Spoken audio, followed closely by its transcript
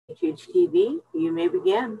TV, you may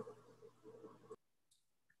begin.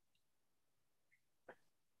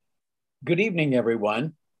 Good evening,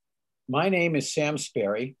 everyone. My name is Sam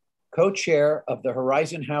Sperry, co-chair of the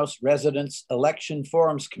Horizon House Residents Election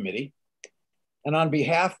Forums Committee. And on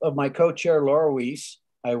behalf of my co-chair, Laura Weese,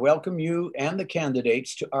 I welcome you and the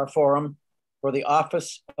candidates to our forum for the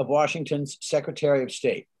office of Washington's Secretary of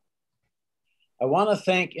State. I want to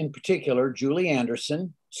thank in particular Julie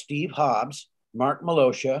Anderson, Steve Hobbs, Mark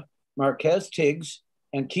Malosha, Marquez Tiggs,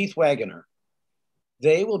 and Keith Wagoner.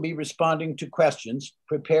 They will be responding to questions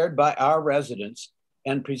prepared by our residents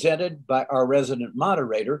and presented by our resident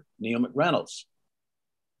moderator, Neil McReynolds.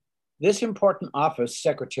 This important office,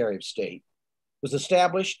 Secretary of State, was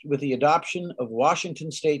established with the adoption of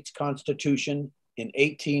Washington State's Constitution in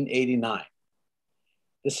 1889.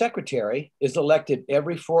 The Secretary is elected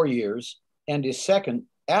every 4 years and is second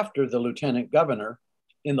after the Lieutenant Governor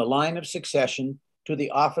in the line of succession to the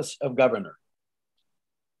office of Governor.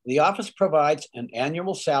 The office provides an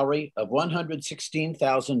annual salary of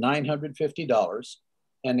 $116,950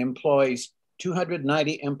 and employs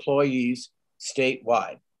 290 employees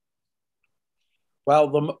statewide.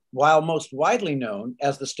 While most widely known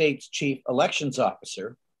as the state's chief elections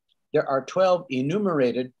officer, there are 12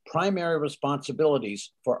 enumerated primary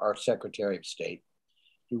responsibilities for our Secretary of State.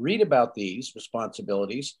 To read about these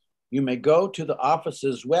responsibilities, you may go to the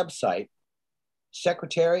office's website,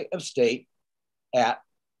 Secretary of State at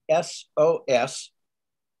sos.wa.gov.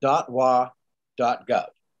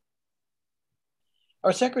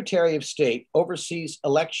 Our Secretary of State oversees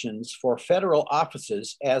elections for federal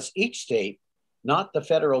offices as each state, not the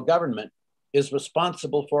federal government, is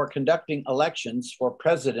responsible for conducting elections for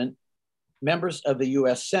president, members of the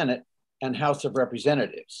US Senate, and House of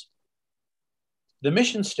Representatives. The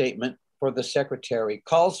mission statement for the Secretary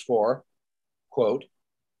calls for, quote,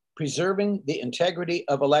 preserving the integrity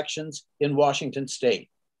of elections in Washington State,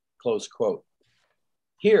 close quote.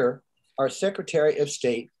 Here, our Secretary of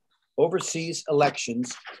State oversees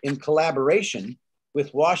elections in collaboration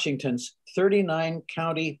with Washington's 39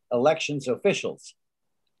 county elections officials.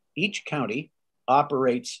 Each county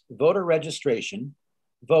operates voter registration,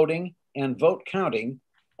 voting, and vote counting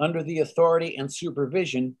under the authority and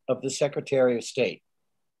supervision of the Secretary of State.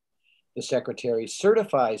 The Secretary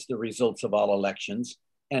certifies the results of all elections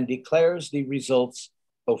and declares the results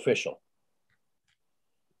official.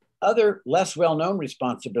 Other less well-known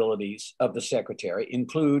responsibilities of the Secretary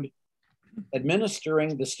include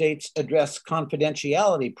administering the state's address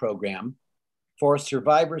confidentiality program for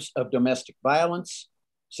survivors of domestic violence,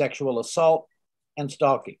 sexual assault, and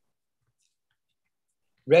stalking,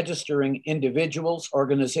 registering individuals,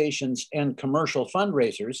 organizations, and commercial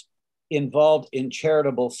fundraisers involved in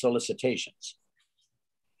charitable solicitations.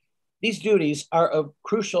 These duties are of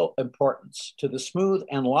crucial importance to the smooth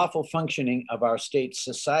and lawful functioning of our state's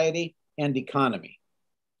society and economy.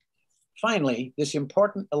 Finally, this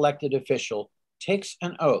important elected official takes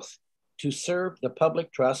an oath to serve the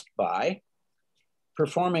public trust by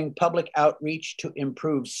performing public outreach to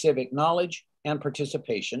improve civic knowledge and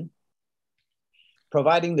participation,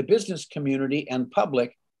 providing the business community and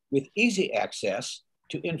public with easy access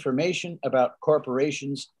to information about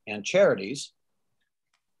corporations and charities,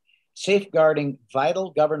 safeguarding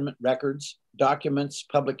vital government records, documents,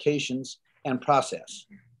 publications, and process,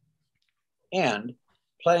 and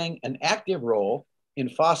playing an active role in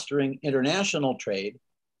fostering international trade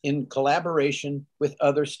in collaboration with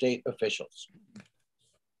other state officials.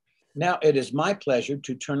 Now it is my pleasure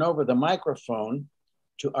to turn over the microphone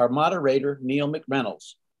to our moderator, Neil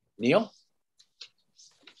McReynolds. Neil?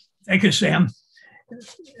 Thank you, Sam.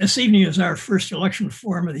 This evening is our first election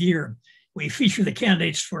forum of the year. We feature the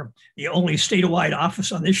candidates for the only statewide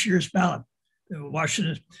office on this year's ballot,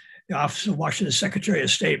 the office of Washington Secretary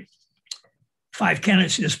of State. 5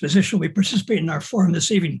 candidates in this position will be participating in our forum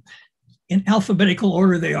this evening. In alphabetical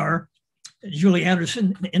order, they are Julie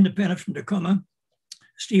Anderson, an independent from Tacoma,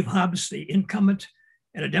 Steve Hobbs, the incumbent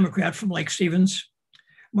and a Democrat from Lake Stevens,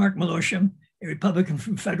 Mark Malosha, a Republican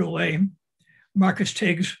from Federal Way, Marcus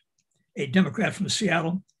Tiggs, a Democrat from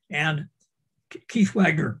Seattle, and Keith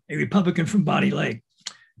Wagoner, a Republican from Bonney Lake.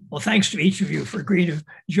 Well, thanks to each of you for agreeing to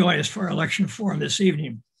join us for our election forum this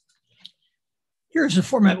evening. Here's the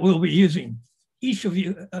format we'll be using. Each of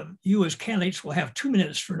you as candidates will have 2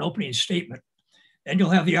 minutes for an opening statement, and you'll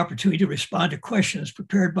have the opportunity to respond to questions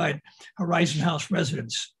prepared by Horizon House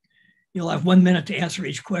residents. You'll have 1 minute to answer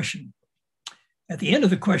each question. At the end of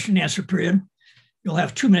the question and answer period, you'll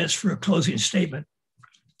have 2 minutes for a closing statement.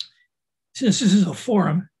 Since this is a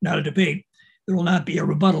forum, not a debate, there will not be a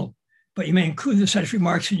rebuttal, but you may include such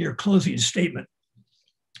remarks in your closing statement.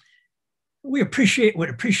 We would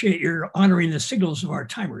appreciate your honoring the signals of our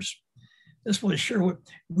timers. This will ensure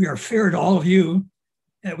we are fair to all of you,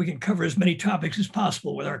 that we can cover as many topics as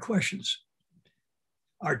possible with our questions.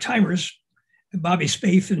 Our timers, Bobby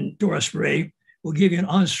Spaeth and Doris Ray, will give you an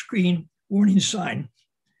on-screen warning sign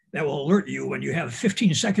that will alert you when you have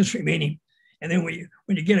 15 seconds remaining, and then when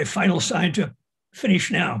you get a final sign to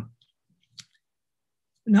finish now.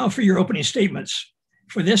 Now for your opening statements.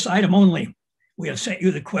 For this item only, we have sent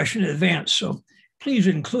you the question in advance, so please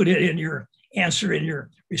include it in your answer in your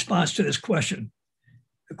response to this question.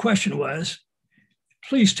 The question was,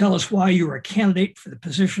 please tell us why you are a candidate for the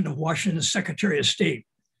position of Washington's Secretary of State,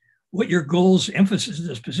 what your goals, emphasis of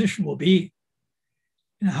this position will be,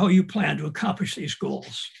 and how you plan to accomplish these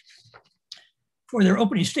goals. For their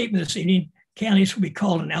opening statement this evening, candidates will be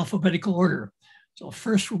called in alphabetical order. So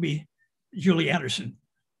first will be Julie Anderson.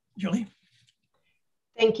 Julie?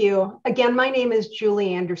 Thank you. Again, my name is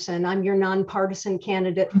Julie Anderson. I'm your nonpartisan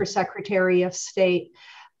candidate for Secretary of State.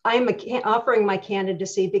 I'm offering my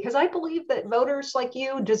candidacy because I believe that voters like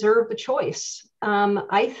you deserve a choice.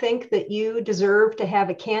 I think that you deserve to have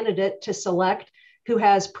a candidate to select who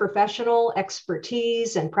has professional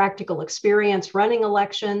expertise and practical experience running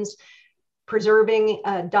elections, preserving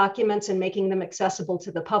documents and making them accessible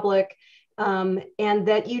to the public, and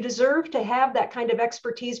that you deserve to have that kind of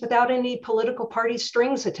expertise without any political party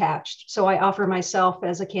strings attached. So I offer myself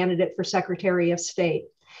as a candidate for Secretary of State.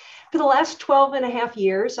 For the last 12 and a half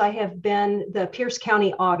years, I have been the Pierce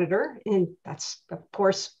County Auditor, and that's, of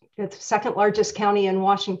course, the second largest county in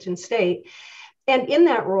Washington State. And in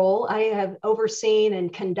that role, I have overseen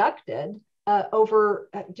and conducted over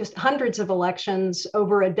just hundreds of elections,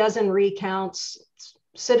 over a dozen recounts,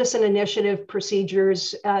 citizen initiative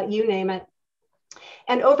procedures, you name it.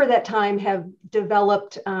 And over that time have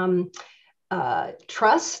developed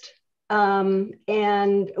trust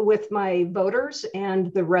and with my voters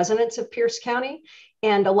and the residents of Pierce County,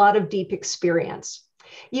 and a lot of deep experience.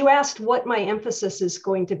 You asked what my emphasis is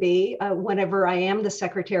going to be whenever I am the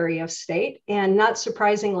Secretary of State. And not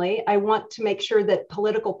surprisingly, I want to make sure that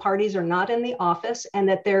political parties are not in the office and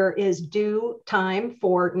that there is due time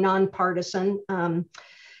for nonpartisan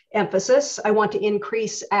emphasis. I want to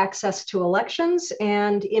increase access to elections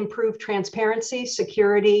and improve transparency,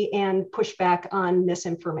 security, and push back on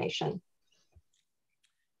misinformation.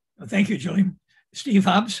 Thank you, Julie. Steve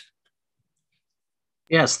Hobbs.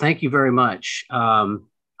 Yes, thank you very much. I'm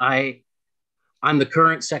the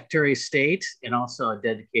current Secretary of State and also a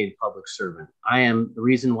dedicated public servant. The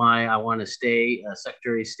reason why I want to stay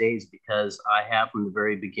Secretary of State is because I have from the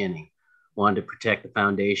very beginning wanted to protect the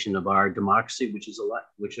foundation of our democracy, which is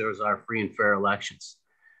our free and fair elections.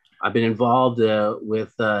 I've been involved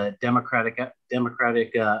with democratic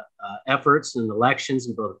efforts and elections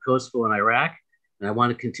in both Kosovo and Iraq, and I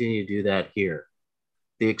want to continue to do that here.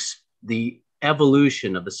 The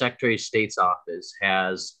evolution of the Secretary of State's office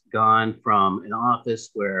has gone from an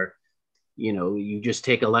office where, you just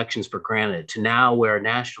take elections for granted to now where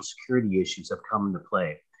national security issues have come into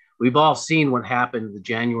play. We've all seen what happened the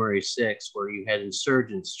January 6th, where you had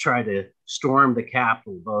insurgents try to storm the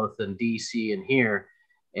Capitol, both in DC and here,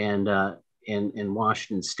 and in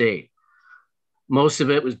Washington State. Most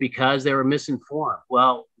of it was because they were misinformed.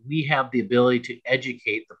 Well, we have the ability to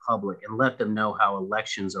educate the public and let them know how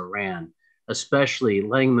elections are ran, especially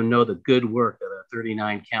letting them know the good work that our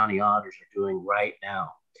 39 county auditors are doing right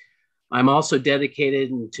now. I'm also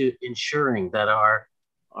dedicated to ensuring that our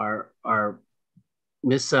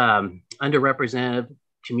underrepresented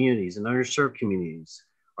communities and underserved communities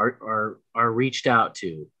are reached out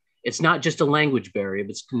to. It's not just a language barrier,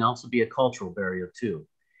 but it can also be a cultural barrier too.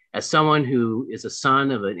 As someone who is a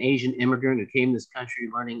son of an Asian immigrant who came to this country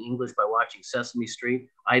learning English by watching Sesame Street,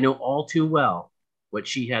 I know all too well what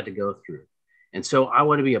she had to go through. And so I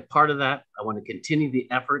want to be a part of that. I want to continue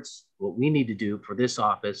the efforts, what we need to do for this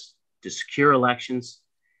office to secure elections,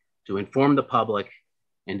 to inform the public,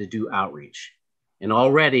 and to do outreach. And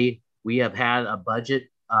already we have had a budget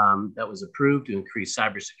that was approved to increase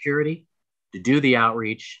cybersecurity, to do the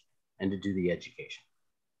outreach, and to do the education.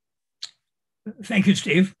 Thank you,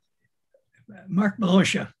 Steve. Mark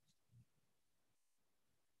Malosha.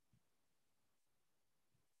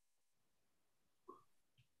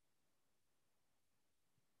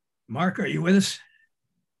 Mark, are you with us?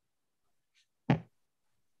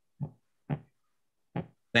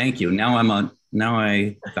 Thank you. Now I'm on. Now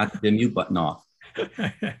I got the mute button off.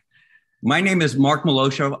 My name is Mark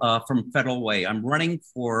Malosha from Federal Way. I'm running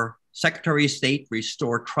for Secretary of State,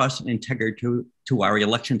 restore trust and integrity to our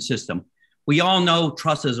election system. We all know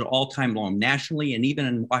trust is at an all-time low nationally and even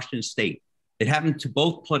in Washington State. It happened to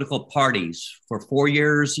both political parties. For 4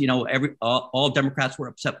 years, you know, all Democrats were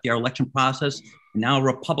upset with the election process, and now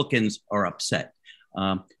Republicans are upset.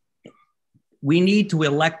 We need to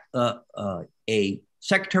elect a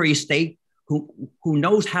Secretary of State who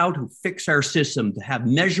knows how to fix our system, to have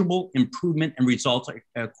measurable improvement and results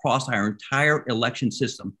across our entire election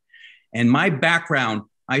system. And my background,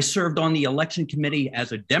 I served on the election committee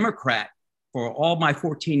as a Democrat for all my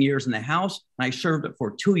 14 years in the House. And I served it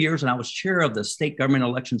for 2 years, and I was chair of the State Government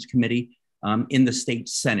Elections Committee in the state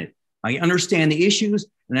Senate. I understand the issues,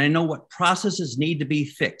 and I know what processes need to be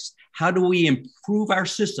fixed. How do we improve our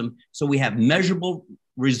system so we have measurable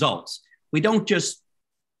results? We don't just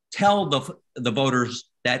tell the voters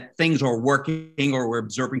that things are working or we're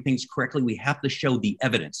observing things correctly. We have to show the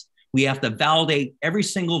evidence. We have to validate every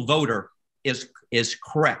single voter is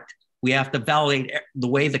correct. We have to validate the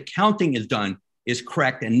way the counting is done is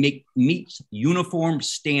correct and meets uniform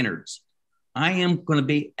standards. I am going to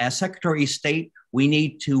be, as Secretary of State, we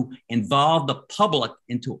need to involve the public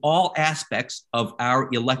into all aspects of our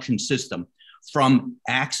election system, from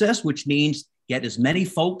access, which means get as many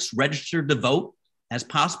folks registered to vote as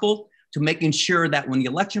possible, to making sure that when the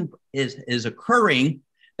election is occurring,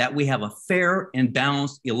 that we have a fair and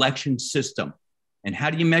balanced election system. And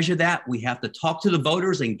how do you measure that? We have to talk to the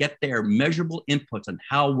voters and get their measurable inputs on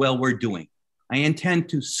how well we're doing. I intend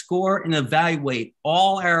to score and evaluate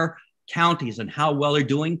all our counties and how well they're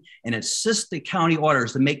doing, and assist the county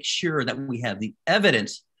auditors to make sure that we have the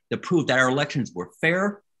evidence to prove that our elections were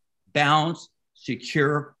fair, balanced,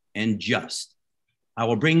 secure, and just. I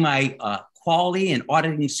will bring my quality and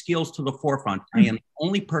auditing skills to the forefront. I am the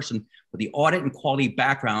only person with the audit and quality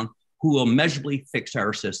background who will measurably fix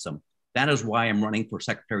our system. That is why I'm running for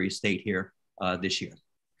Secretary of State here this year.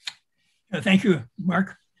 Thank you,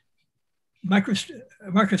 Mark. Marcus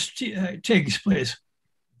Tiggs, please.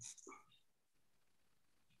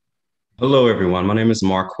 Hello, everyone. My name is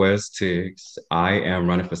Marquez Tiggs. I am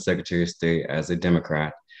running for Secretary of State as a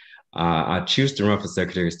Democrat. I choose to run for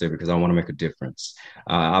Secretary of State because I want to make a difference.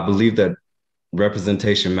 I believe that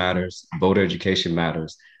representation matters, voter education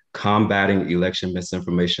matters, combating election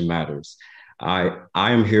misinformation matters. I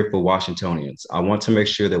am here for Washingtonians. I want to make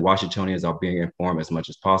sure that Washingtonians are being informed as much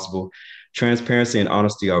as possible. Transparency and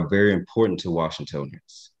honesty are very important to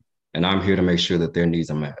Washingtonians, and I'm here to make sure that their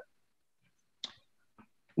needs are met.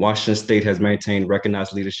 Washington State has maintained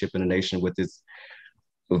recognized leadership in the nation with its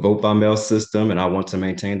vote by mail system, and I want to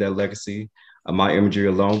maintain that legacy. My imagery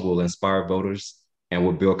alone will inspire voters and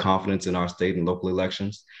will build confidence in our state and local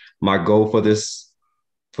elections. My goal for this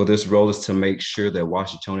role is to make sure that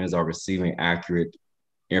Washingtonians are receiving accurate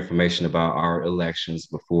information about our elections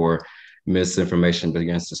before misinformation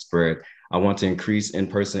begins to spread. I want to increase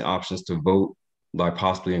in-person options to vote by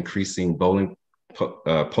possibly increasing polling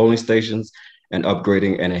stations and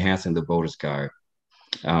upgrading and enhancing the voter's guide.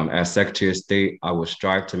 As Secretary of State, I will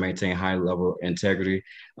strive to maintain high level integrity.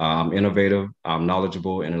 I'm innovative, I'm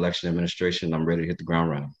knowledgeable in election administration. I'm ready to hit the ground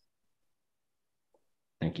running.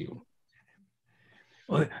 Thank you.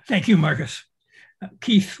 Well, thank you, Marcus.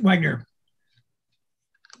 Keith Wagner.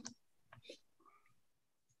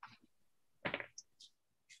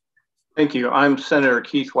 Thank you. I'm Senator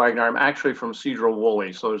Keith Wagner. I'm actually from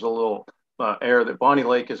Cedro-Woolley, so there's a little air that Bonnie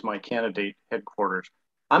Lake is my candidate headquarters.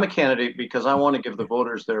 I'm a candidate because I want to give the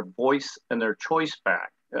voters their voice and their choice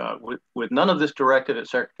back. With none of this directed at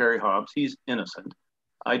Secretary Hobbs, he's innocent.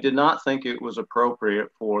 I did not think it was appropriate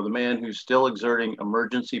for the man who's still exerting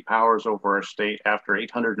emergency powers over our state after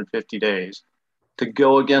 850 days to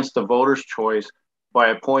go against the voters' choice by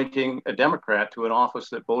appointing a Democrat to an office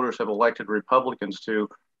that voters have elected Republicans to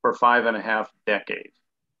for 5.5 decades.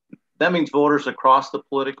 That means voters across the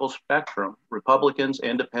political spectrum, Republicans,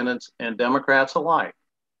 independents, and Democrats alike.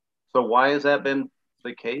 So why has that been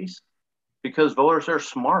the case? Because voters are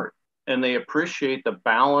smart and they appreciate the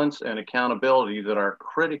balance and accountability that are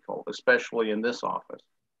critical, especially in this office.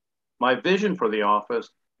 My vision for the office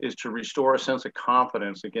is to restore a sense of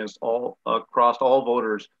confidence across all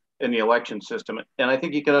voters in the election system. And I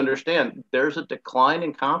think you can understand there's a decline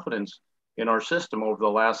in confidence in our system over the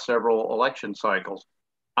last several election cycles.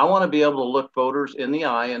 I want to be able to look voters in the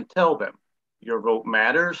eye and tell them, your vote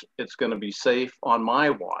matters, it's going to be safe on my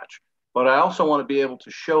watch. But I also want to be able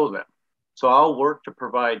to show them. So I'll work to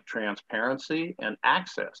provide transparency and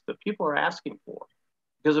access that people are asking for.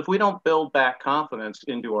 Because if we don't build back confidence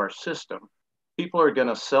into our system, people are going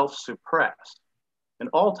to self-suppress. And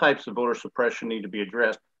all types of voter suppression need to be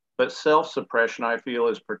addressed, but self-suppression, I feel,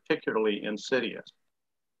 is particularly insidious.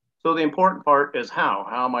 So the important part is how.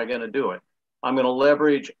 How am I going to do it? I'm going to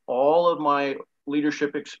leverage all of my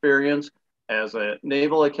leadership experience as a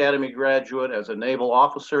Naval Academy graduate, as a naval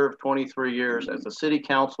officer of 23 years, as a city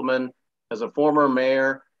councilman, as a former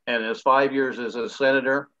mayor, and as 5 years as a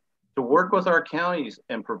senator, to work with our counties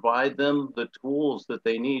and provide them the tools that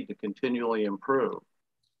they need to continually improve.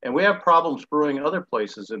 And we have problems brewing other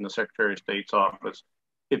places in the Secretary of State's office.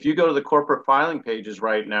 If you go to the corporate filing pages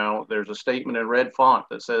right now, there's a statement in red font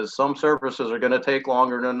that says some services are going to take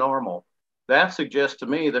longer than normal. That suggests to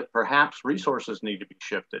me that perhaps resources need to be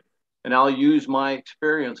shifted. And I'll use my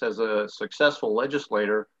experience as a successful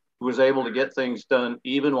legislator who was able to get things done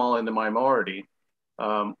even while in the minority,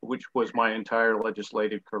 which was my entire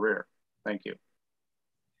legislative career. Thank you.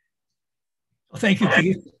 Well, thank you,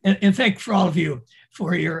 Keith. And thank for all of you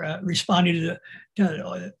for your responding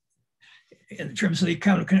to in terms of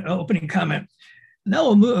the opening comment.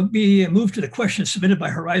 Now we'll move to the questions submitted by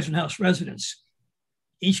Horizon House residents.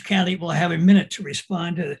 Each candidate will have a minute to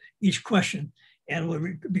respond to each question and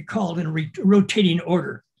will be called in a rotating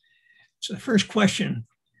order. So the first question: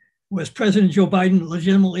 was President Joe Biden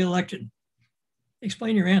legitimately elected?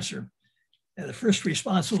 Explain your answer. And the first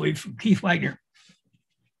response will be from Keith Wagner.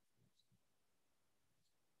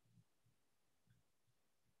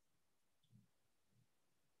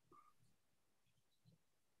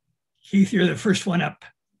 Keith, you're the first one up.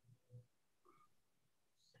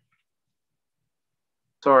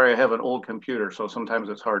 Sorry, I have an old computer, so sometimes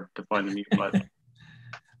it's hard to find the mute button.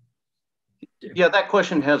 Yeah, that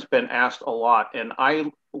question has been asked a lot. And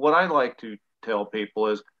what I like to tell people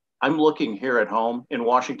is I'm looking here at home in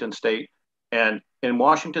Washington State, and in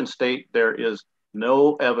Washington State, there is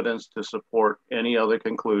no evidence to support any other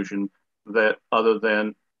conclusion that other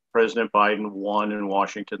than President Biden won in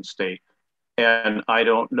Washington State. And I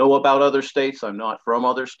don't know about other states. I'm not from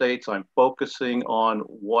other states. I'm focusing on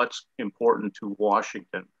what's important to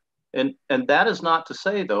Washington. And that is not to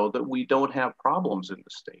say, though, that we don't have problems in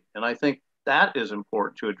the state. And I think that is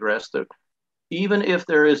important to address, that even if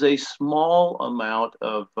there is a small amount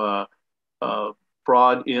of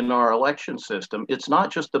fraud in our election system, it's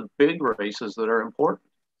not just the big races that are important.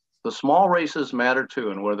 The small races matter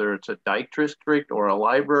too. And whether it's a dike district or a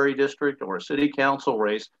library district or a city council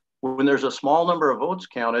race, when there's a small number of votes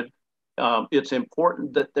counted, it's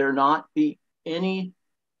important that there not be any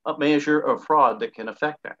measure of fraud that can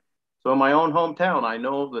affect that. So in my own hometown, I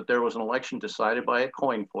know that there was an election decided by a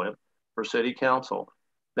coin flip for city council.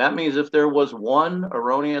 That means if there was one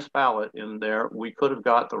erroneous ballot in there, we could have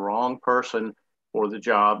got the wrong person for the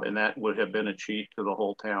job, and that would have been a cheat to the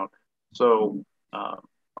whole town. So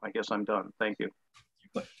I guess I'm done. Thank you.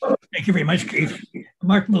 Thank you very much, Keith.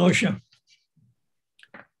 Mark Miloscia.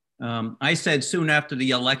 I said soon after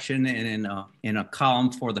the election, and in a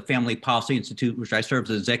column for the Family Policy Institute, which I serve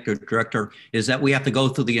as executive director, is that we have to go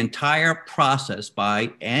through the entire process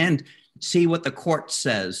and see what the court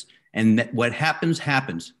says, and that what happens,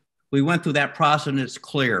 happens. We went through that process, and it's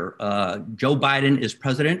clear. Joe Biden is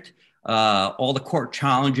president. All the court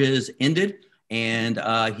challenges ended, and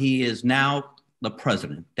he is now the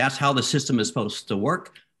president. That's how the system is supposed to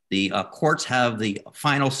work. The courts have the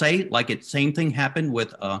final say, like same thing happened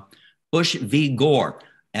with Bush v. Gore.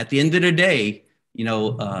 At the end of the day,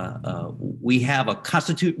 we are a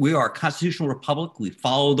constitutional republic. We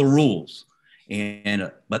follow the rules,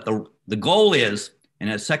 but the goal is, and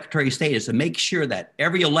as Secretary of State, is to make sure that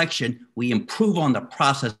every election we improve on the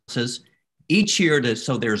processes each year,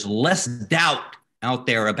 so there's less doubt out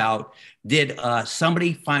there about did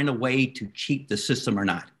somebody find a way to cheat the system or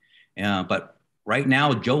not. But right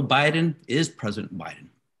now, Joe Biden is President Biden.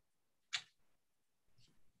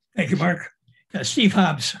 Thank you, Mark. Steve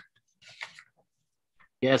Hobbs.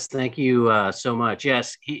 Yes, thank you so much.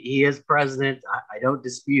 Yes, he is president. I don't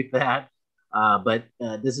dispute that. But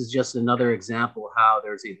this is just another example of how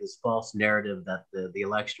there's this false narrative that the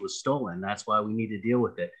election was stolen. That's why we need to deal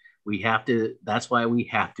with it. That's why we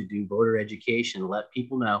have to do voter education, let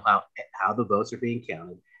people know how the votes are being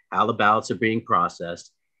counted, how the ballots are being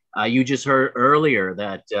processed. You just heard earlier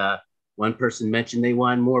that one person mentioned they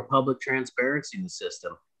want more public transparency in the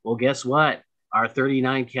system. Well, guess what? Our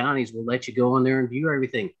 39 counties will let you go in there and view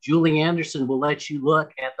everything. Julie Anderson will let you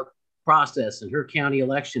look at the process in her county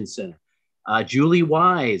election center. Julie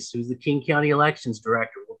Wise, who's the King County Elections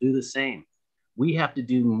Director, will do the same. We have to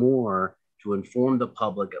do more to inform the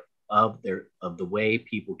public of the way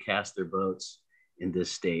people cast their votes in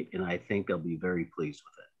this state, and I think they'll be very pleased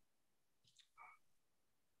with it.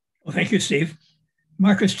 Well, thank you, Steve.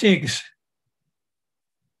 Marcus Tiggs.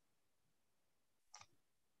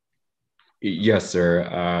 Yes,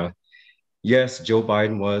 sir. Yes, Joe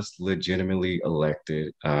Biden was legitimately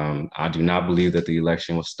elected. I do not believe that the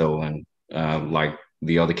election was stolen. Like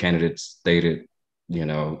the other candidates stated,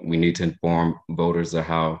 we need to inform voters of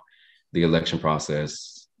how the election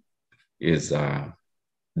process is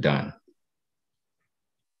done.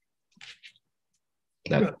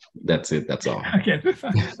 That's it. That's all. Okay.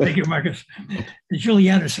 Thank you, Marcus. Julie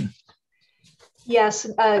Anderson. Yes,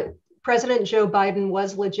 President Joe Biden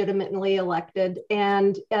was legitimately elected,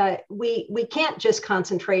 and we can't just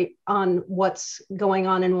concentrate on what's going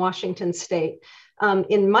on in Washington state.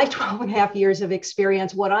 In my 12 and a half years of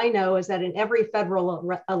experience, what I know is that in every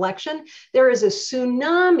federal election, there is a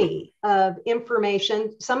tsunami of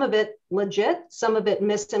information, some of it legit, some of it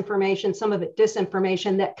misinformation, some of it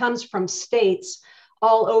disinformation that comes from states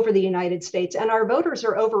all over the United States. And our voters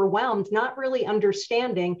are overwhelmed, not really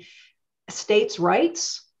understanding states'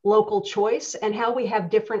 rights, local choice, and how we have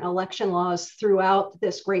different election laws throughout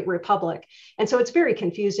this great republic. And so it's very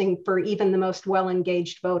confusing for even the most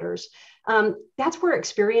well-engaged voters. That's where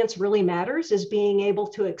experience really matters, is being able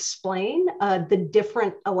to explain the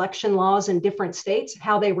different election laws in different states,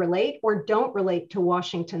 how they relate or don't relate to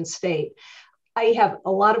Washington state. I have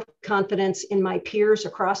a lot of confidence in my peers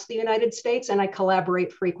across the United States, and I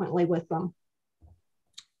collaborate frequently with them.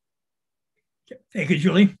 Thank you,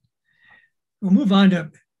 Julie. We'll move on to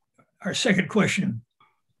our second question.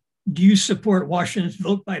 Do you support Washington's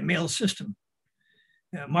vote by mail system?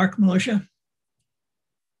 Mark Miloscia.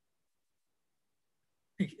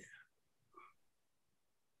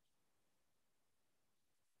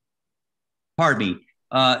 Pardon me.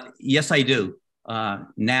 Yes, I do.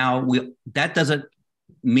 Now, that doesn't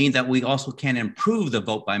mean that we also can improve the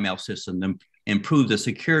vote by mail system, improve the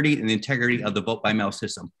security and the integrity of the vote by mail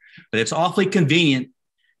system. But it's awfully convenient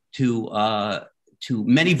to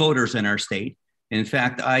many voters in our state. In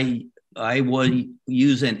fact, I would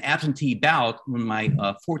use an absentee ballot in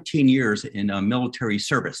my 14 years in military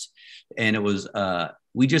service. And it was,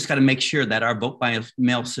 we just got to make sure that our vote by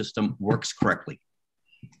mail system works correctly.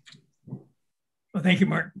 Well, thank you,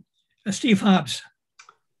 Mark. Steve Hobbs.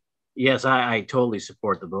 Yes, I totally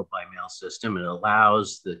support the vote by mail system. It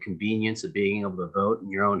allows the convenience of being able to vote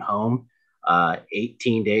in your own home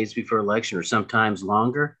 18 days before election or sometimes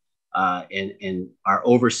longer. And our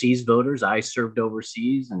overseas voters, I served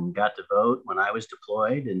overseas and got to vote when I was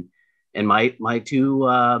deployed, and my two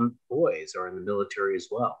boys are in the military as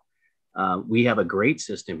well. We have a great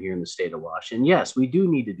system here in the state of Washington. Yes, we do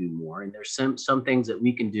need to do more, and there's some things that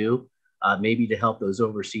we can do maybe to help those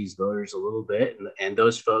overseas voters a little bit, and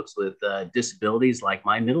those folks with disabilities like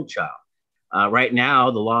my middle child. Right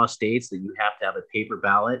now, the law states that you have to have a paper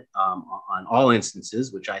ballot on all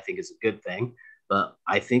instances, which I think is a good thing. But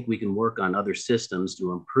I think we can work on other systems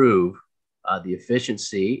to improve the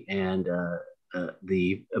efficiency and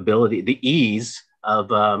the ability, the ease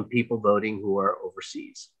of people voting who are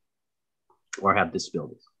overseas or have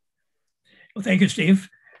disabilities. Well, thank you, Steve.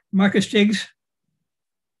 Marcus Tiggs.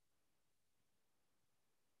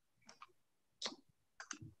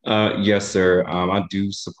 Yes, sir. I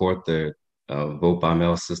do support the vote by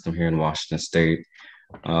mail system here in Washington State.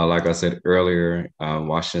 Like I said earlier,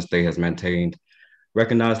 Washington State has maintained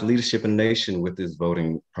recognized leadership in the nation with this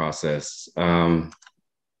voting process. I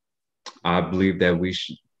believe that we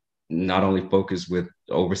should not only focus with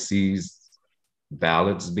overseas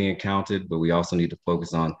ballots being counted, but we also need to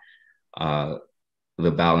focus on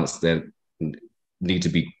the ballots that need to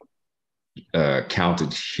be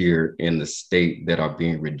counted here in the state that are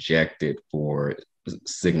being rejected for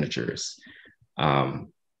signatures. I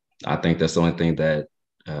think that's the only thing that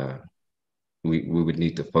we would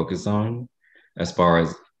need to focus on as far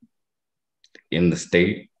as in the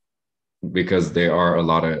state, because there are a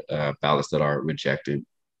lot of ballots that are rejected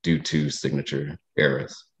due to signature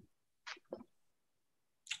errors.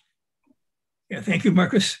 Yeah, thank you,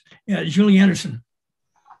 Marcus. Julie Anderson.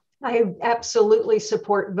 I absolutely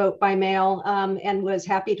support vote by mail and was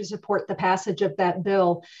happy to support the passage of that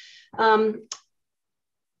bill.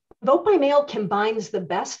 Vote by mail combines the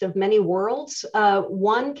best of many worlds.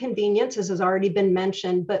 One, convenience, as has already been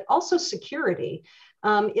mentioned, but also security.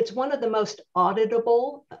 It's one of the most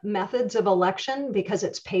auditable methods of election because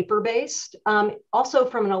it's paper-based. Also,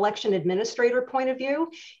 from an election administrator point of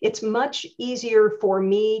view, it's much easier for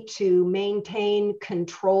me to maintain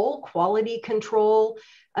control, quality control,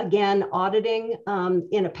 again, auditing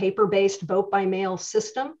in a paper-based vote by mail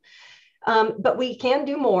system. But we can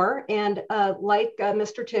do more. And like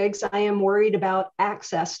Mr. Tiggs, I am worried about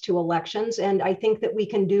access to elections. And I think that we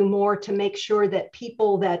can do more to make sure that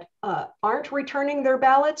people that aren't returning their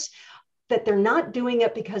ballots that they're not doing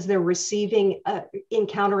it because they're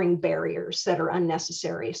encountering barriers that are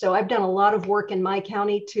unnecessary. So I've done a lot of work in my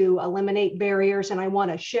county to eliminate barriers, and I want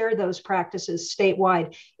to share those practices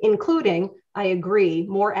statewide, including, I agree,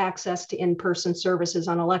 more access to in-person services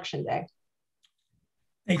on election day.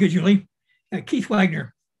 Thank you, Julie. Keith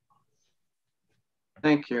Wagner.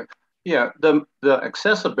 Thank you. Yeah, the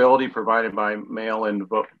accessibility provided by mail-in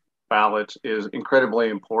vote ballots is incredibly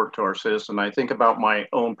important to our citizens. I think about my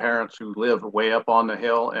own parents who live way up on the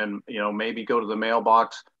hill and, you know, maybe go to the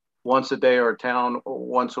mailbox once a day or a town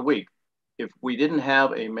once a week. If we didn't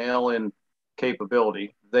have a mail-in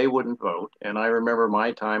capability, they wouldn't vote. And I remember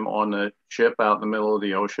my time on the ship out in the middle of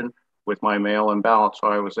the ocean with my mail-in ballot, so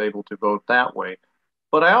I was able to vote that way.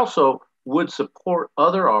 But I also would support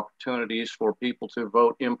other opportunities for people to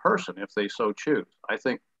vote in person if they so choose. I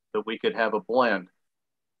think that we could have a blend.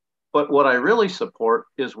 But what I really support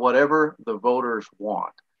is whatever the voters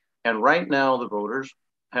want. And right now, the voters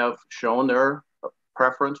have shown their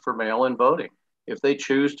preference for mail-in voting. If they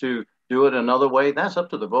choose to do it another way, that's up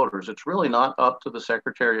to the voters. It's really not up to the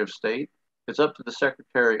Secretary of State. It's up to the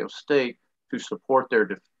Secretary of State to support their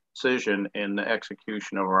decision in the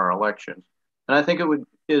execution of our elections. And I think it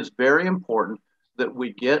is very important that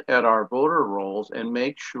we get at our voter rolls and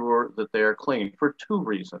make sure that they are clean for two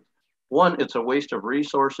reasons. One, it's a waste of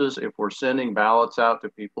resources if we're sending ballots out to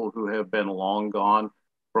people who have been long gone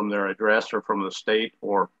from their address or from the state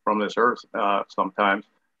or from this earth sometimes.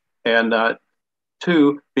 And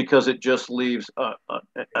two, because it just leaves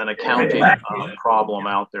an accounting problem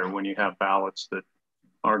out there when you have ballots that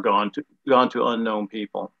are gone to unknown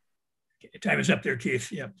people. Time is up there,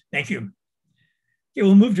 Keith. Yeah, thank you. Okay,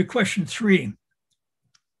 we'll move to question 3.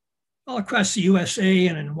 All across the USA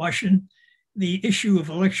and in Washington, the issue of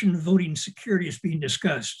election voting security is being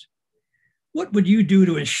discussed. What would you do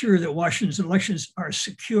to ensure that Washington's elections are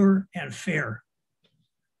secure and fair?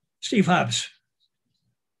 Steve Hobbs.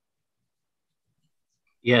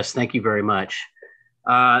 Yes, thank you very much.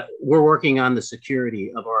 We're working on the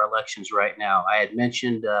security of our elections right now. I had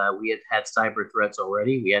mentioned we had cyber threats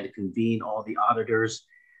already. We had to convene all the auditors,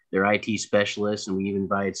 their IT specialists, and we even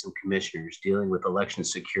invited some commissioners dealing with election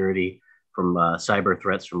security from cyber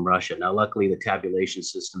threats from Russia. Now, luckily, the tabulation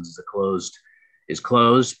systems is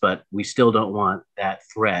closed, but we still don't want that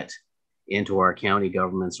threat into our county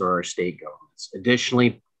governments or our state governments.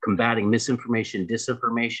 Additionally, combating misinformation,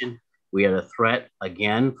 disinformation. We had a threat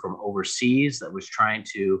again from overseas that was trying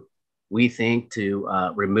to, we think, to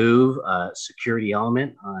remove a security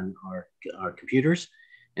element on our computers.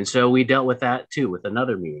 And so we dealt with that too with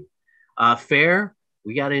another meeting. Fair,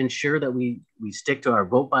 we got to ensure that we stick to our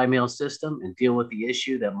vote by mail system and deal with the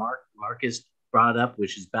issue that Marcus brought up,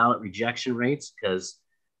 which is ballot rejection rates, because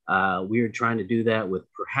we are trying to do that with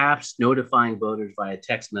perhaps notifying voters via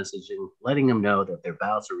text messaging, letting them know that their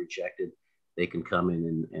ballots are rejected. They can come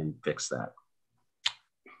in and fix that.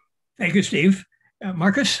 Thank you, Steve.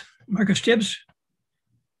 Marcus Tibbs.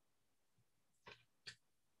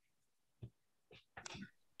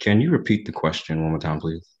 Can you repeat the question one more time,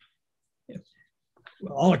 please?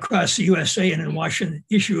 Well, all across the USA and in Washington,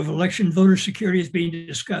 the issue of election voter security is being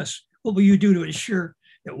discussed. What will you do to ensure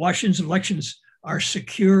that Washington's elections are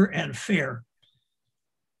secure and fair?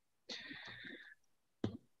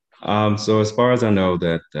 So as far as I know,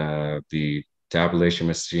 that the tabulation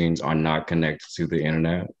machines are not connected to the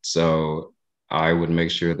internet. So I would make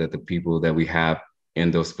sure that the people that we have in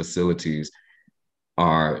those facilities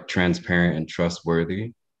are transparent and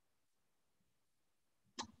trustworthy.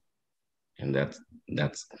 And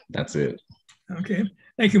that's it. Okay,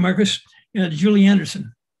 thank you, Marcus. Julie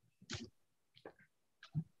Anderson.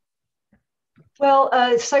 Well,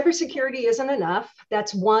 cybersecurity isn't enough.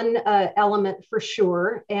 That's one element for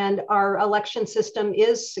sure. And our election system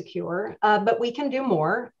is secure, but we can do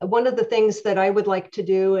more. One of the things that I would like to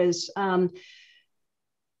do is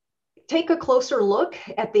take a closer look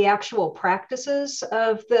at the actual practices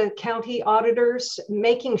of the county auditors,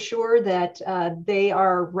 making sure that they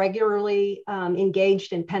are regularly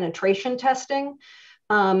engaged in penetration testing,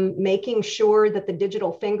 making sure that the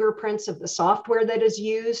digital fingerprints of the software that is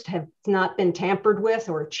used have not been tampered with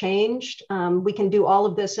or changed. We can do all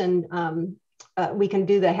of this and we can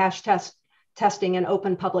do the hash testing in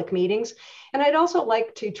open public meetings. And I'd also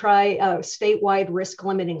like to try a statewide risk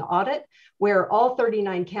limiting audit where all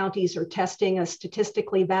 39 counties are testing a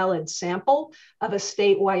statistically valid sample of a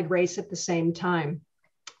statewide race at the same time.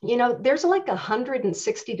 You know, there's like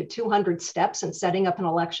 160 to 200 steps in setting up an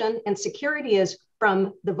election, and security is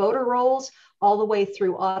from the voter rolls all the way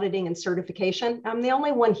through auditing and certification. I'm the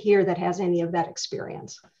only one here that has any of that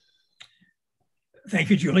experience. Thank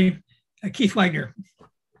you, Julie. Keith Wagner.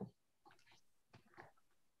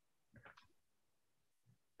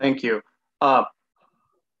 Thank you. I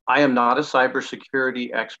am not a cybersecurity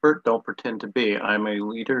expert, don't pretend to be. I'm a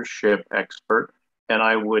leadership expert, and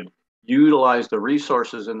I would utilize the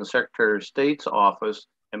resources in the Secretary of State's office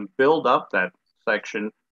and build up that section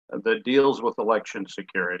that deals with election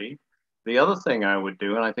security. The other thing I would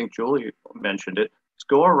do, and I think Julie mentioned it, is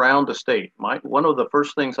go around the state. One of the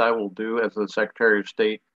first things I will do as the Secretary of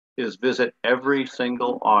State is visit every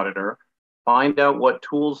single auditor, find out what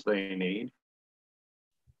tools they need,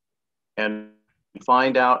 and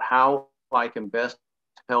find out how I can best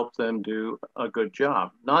help them do a good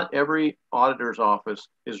job. Not every auditor's office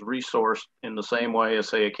is resourced in the same way as,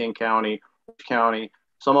 say, a King County.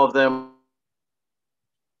 Some of them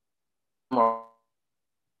are,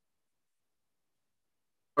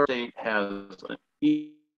 state has an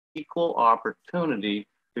equal opportunity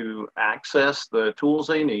to access the tools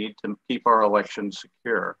they need to keep our elections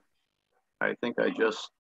secure. I think I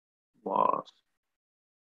just lost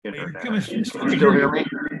internet. Can you still hear me?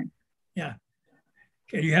 Yeah.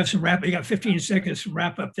 Okay, you have some wrap. You got 15 seconds to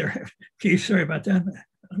wrap up there. Keith, sorry about that.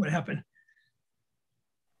 What happened?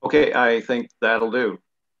 Okay, I think that'll do.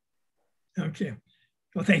 Okay.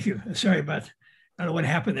 Well, thank you. Sorry about, I don't know what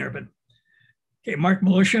happened there, but okay, Mark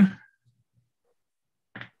Milosha.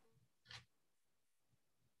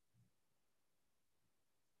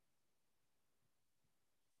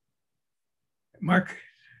 Mark.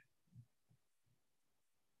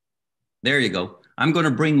 There you go. I'm going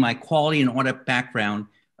to bring my quality and audit background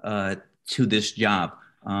to this job.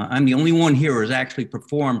 I'm the only one here who has actually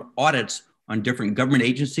performed audits on different government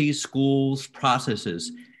agencies, schools,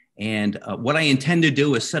 processes. And what I intend to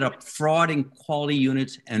do is set up fraud and quality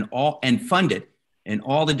units and fund it in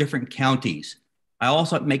all the different counties. I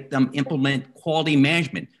also make them implement quality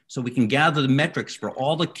management so we can gather the metrics for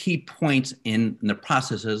all the key points in the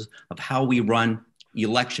processes of how we run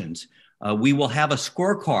elections. We will have a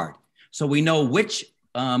scorecard so we know which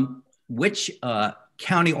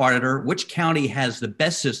county auditor, which county has the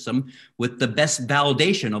best system with the best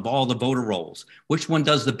validation of all the voter rolls, which one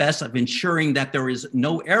does the best of ensuring that there is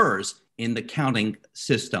no errors in the counting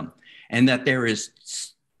system, and that there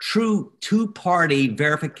is true two-party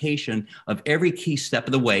verification of every key step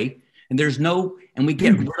of the way. And we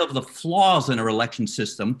get rid of the flaws in our election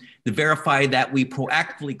system to verify that we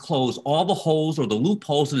proactively close all the holes or the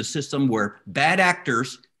loopholes in the system where bad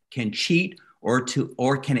actors can cheat or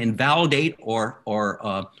can invalidate or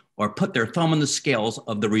put their thumb on the scales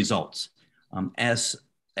of the results. As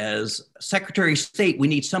Secretary of State, we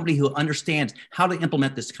need somebody who understands how to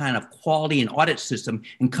implement this kind of quality and audit system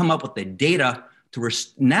and come up with the data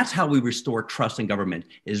and that's how we restore trust in government,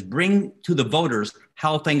 is bring to the voters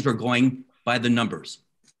how things are going by the numbers.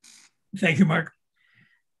 Thank you, Mark.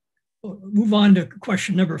 We'll move on to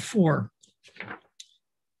question number 4.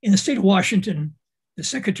 In the state of Washington, the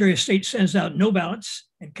Secretary of State sends out no ballots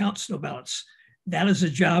and counts no ballots. That is the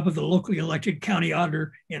job of the locally elected county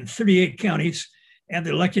auditor in 38 counties and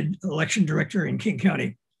the elected election director in King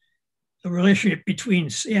County. The relationship between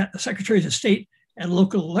secretaries of state and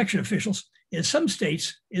local election officials in some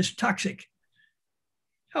states is toxic.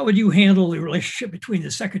 How would you handle the relationship between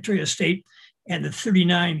the Secretary of State and the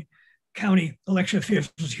 39 county election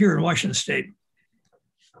officials here in Washington State?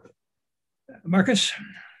 Marcus?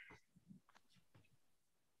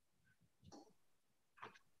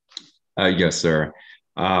 Yes, sir.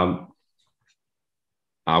 I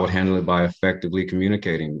would handle it by effectively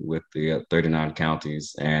communicating with the 39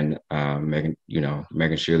 counties and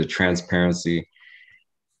making sure the transparency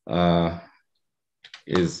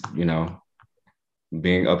is,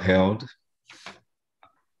 being upheld.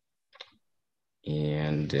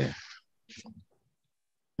 And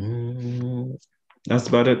that's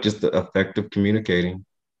about it. Just the effective communicating,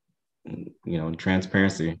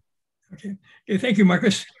 transparency. Okay. Thank you,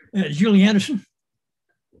 Marcus. Julie Anderson.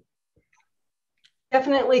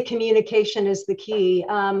 Definitely communication is the key.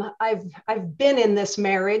 I've been in this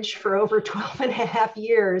marriage for over 12 and a half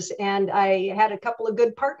years, and I had a couple of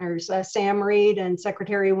good partners, Sam Reed and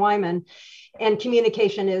Secretary Wyman, and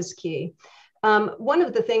communication is key. One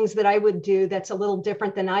of the things that I would do that's a little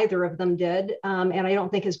different than either of them did, and I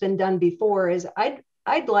don't think has been done before, is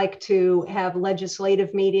I'd like to have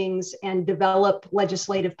legislative meetings and develop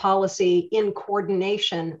legislative policy in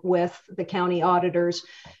coordination with the county auditors.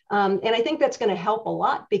 And I think that's going to help a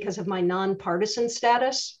lot because of my nonpartisan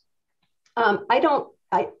status.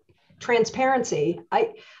 Transparency.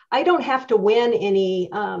 I don't have to win any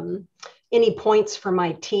points for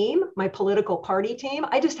my team, my political party team.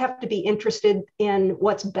 I just have to be interested in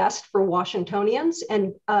what's best for Washingtonians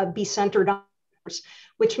and be centered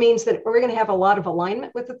which means that we're going to have a lot of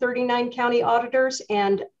alignment with the 39 county auditors,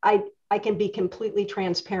 and I can be completely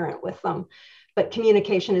transparent with them. But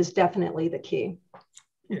communication is definitely the key.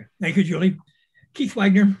 Yeah, thank you, Julie. Keith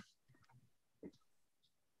Wagner.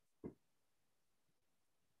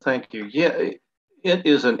 Thank you. Yeah, it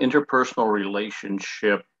is an interpersonal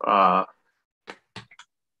relationship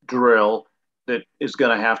drill that is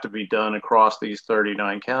going to have to be done across these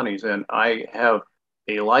 39 counties. And I have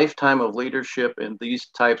a lifetime of leadership in these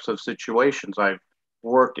types of situations. I've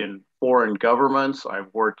worked in foreign governments.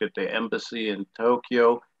 I've worked at the embassy in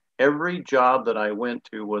Tokyo. Every job that I went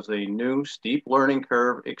to was a new steep learning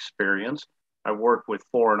curve experience. I worked with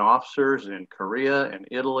foreign officers in Korea and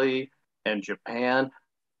Italy and Japan.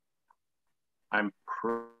 I'm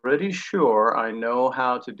pretty sure I know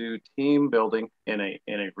how to do team building in a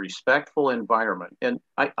respectful environment. And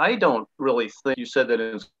I don't really think, you said that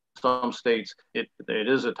in some states it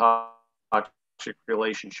is a toxic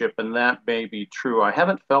relationship, and that may be true. I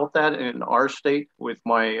haven't felt that in our state with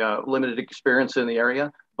my limited experience in the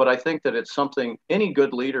area, but I think that it's something any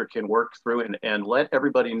good leader can work through and let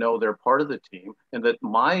everybody know they're part of the team, and that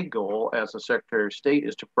my goal as a Secretary of State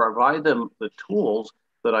is to provide them the tools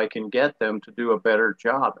that I can get them to do a better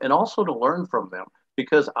job, and also to learn from them,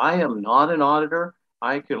 because I am not an auditor.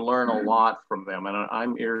 I can learn a lot from them, and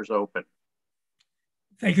I'm ears open.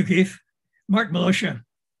 Thank you, Keith. Mark Milosha.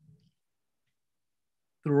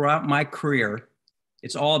 Throughout my career,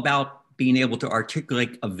 it's all about being able to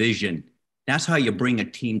articulate a vision. That's how you bring a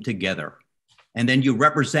team together. And then you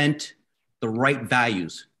represent the right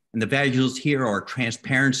values. And the values here are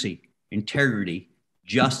transparency, integrity,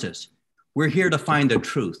 justice. We're here to find the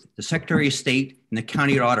truth. The Secretary of State and the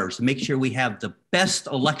county auditors to make sure we have the best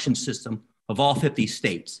election system of all 50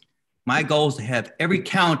 states. My goal is to have every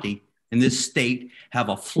county in this state have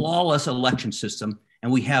a flawless election system,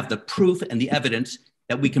 and we have the proof and the evidence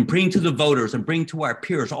that we can bring to the voters and bring to our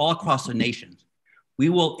peers all across the nation. We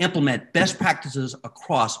will implement best practices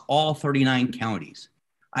across all 39 counties.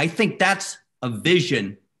 I think that's a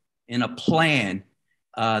vision and a plan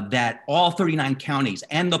that all 39 counties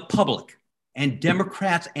and the public and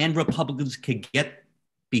Democrats and Republicans could get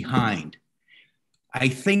behind. I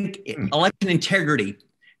think election integrity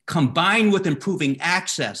combined with improving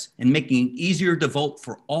access and making it easier to vote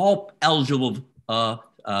for all eligible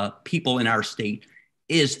people in our state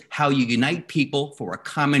is how you unite people for a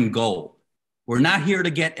common goal. We're not here to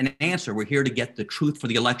get an answer. We're here to get the truth for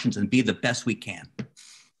the elections and be the best we can.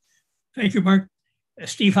 Thank you, Mark.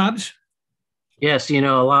 Steve Hobbs. Yes, you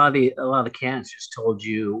know, a lot of the candidates just told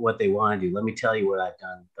you what they want to do. Let me tell you what I've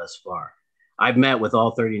done thus far. I've met with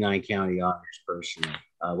all 39 county auditors personally,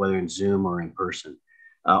 whether in Zoom or in person.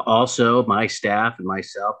 Also, my staff and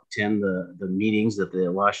myself attend the meetings that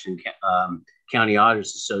the Washington County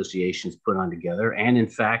Auditors Associations put on together. And in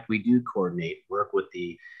fact, we do coordinate, work with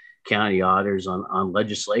the county auditors on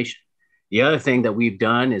legislation. The other thing that we've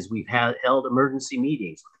done is we've held emergency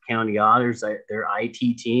meetings with the county auditors, their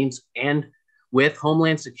IT teams, and with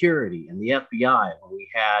Homeland Security and the FBI when we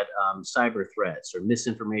had cyber threats or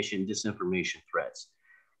misinformation, disinformation threats.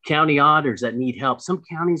 County auditors that need help. Some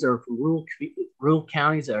counties are rural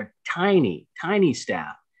counties that are tiny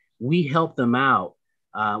staff. We help them out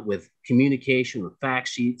with communication, with fact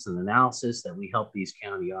sheets and analysis that we help these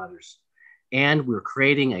county auditors. And we're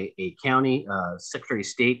creating a county Secretary of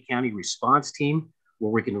State county response team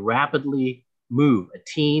where we can rapidly move a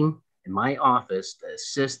team in my office to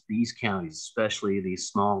assist these counties, especially these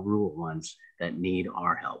small rural ones that need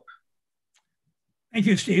our help. Thank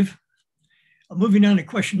you, Steve. Moving on to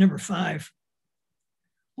question number 5.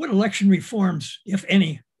 What election reforms, if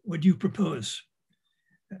any, would you propose?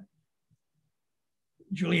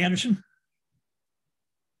 Julie Anderson?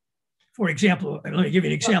 For example, let me give you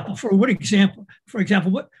an example. For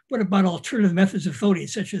example, what about alternative methods of voting,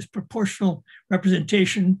 such as proportional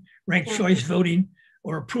representation, ranked choice voting,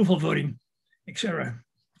 or approval voting, et cetera?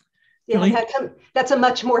 Yeah, that's a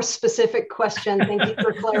much more specific question. Thank you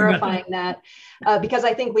for clarifying that, because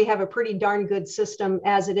I think we have a pretty darn good system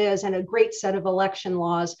as it is and a great set of election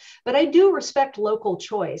laws. But I do respect local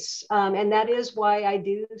choice, and that is why I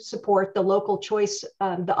do support the local choice,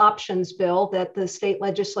 the options bill that the state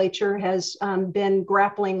legislature has been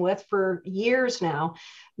grappling with for years now,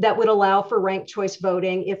 that would allow for ranked choice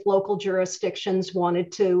voting if local jurisdictions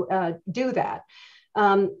wanted to do that.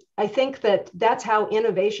 I think that that's how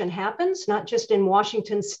innovation happens, not just in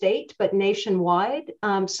Washington state, but nationwide.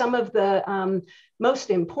 Some of the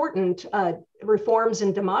most important reforms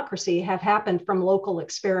in democracy have happened from local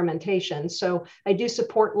experimentation. So I do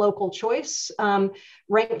support local choice.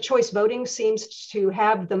 Ranked choice voting seems to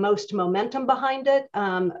have the most momentum behind it.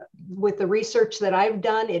 With the research that I've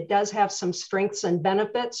done, it does have some strengths and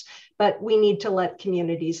benefits, but we need to let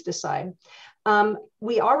communities decide.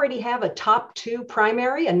 We already have a top 2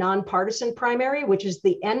 primary, a nonpartisan primary, which is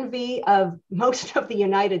the envy of most of the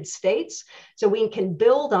United States. So we can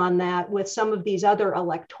build on that with some of these other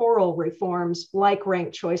electoral reforms like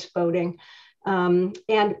ranked choice voting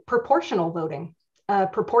and proportional voting.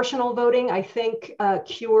 Proportional voting, I think,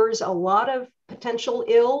 cures a lot of potential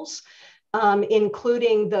ills,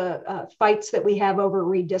 including the fights that we have over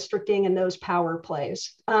redistricting and those power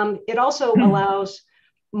plays. It also allows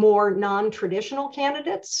more non-traditional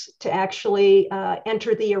candidates to actually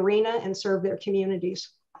enter the arena and serve their communities.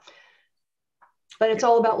 But it's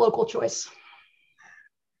all about local choice.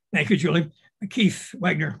 Thank you, Julie. Keith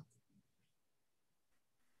Wagner.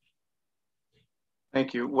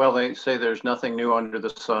 Thank you. Well, they say there's nothing new under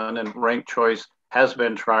the sun, and ranked choice has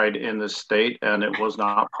been tried in the state and it was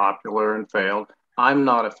not popular and failed. I'm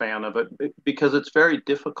not a fan of it because it's very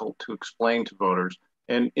difficult to explain to voters.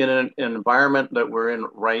 And in an environment that we're in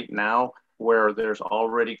right now, where there's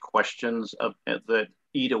already questions that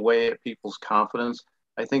eat away at people's confidence,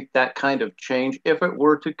 I think that kind of change, if it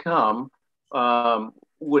were to come,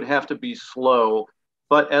 would have to be slow.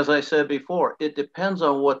 But as I said before, it depends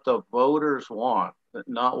on what the voters want,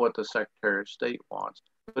 not what the Secretary of State wants.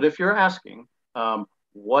 But if you're asking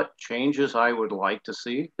what changes I would like to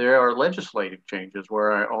see, there are legislative changes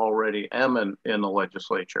where I already am in the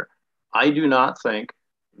legislature. I do not think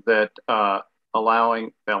that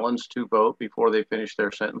allowing felons to vote before they finish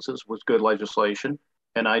their sentences was good legislation.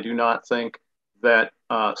 And I do not think that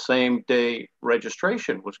same-day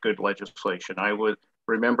registration was good legislation. I would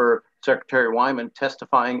remember Secretary Wyman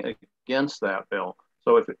testifying against that bill.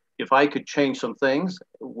 So if I could change some things,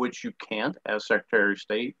 which you can't as Secretary of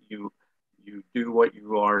State, you do what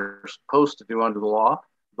you are supposed to do under the law,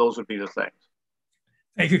 those would be the things.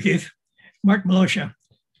 Thank you, Keith. Mark Malosha.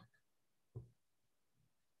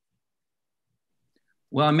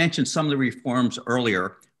 Well, I mentioned some of the reforms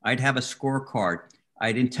earlier. I'd have a scorecard.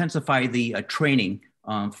 I'd intensify the training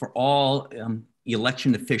for all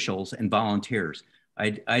election officials and volunteers.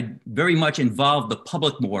 I'd very much involve the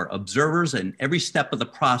public more, observers in every step of the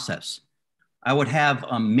process. I would have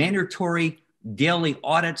mandatory daily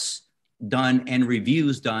audits done and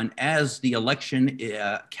reviews done as the election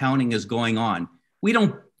counting is going on. We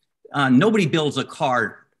don't, nobody builds a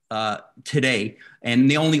car today,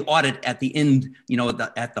 and they only audit at the end,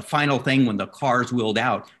 at the final thing when the car is wheeled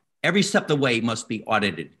out. Every step of the way must be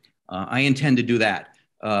audited. I intend to do that.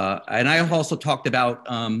 And I also talked about,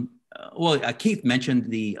 Keith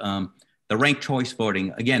mentioned the ranked choice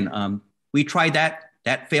voting. Again, we tried that.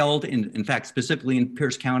 That failed, in fact, specifically in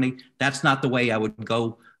Pierce County. That's not the way I would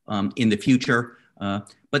go in the future.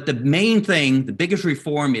 But the main thing, the biggest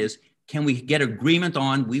reform is, can we get agreement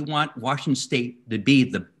on, we want Washington State to be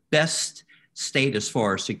the best state as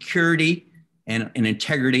far as security and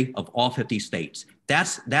integrity of all 50 states.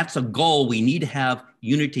 That's a goal we need to have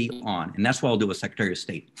unity on, and that's what I'll do with Secretary of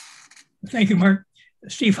State. Thank you, Mark.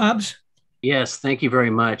 Steve Hobbs. Yes, thank you very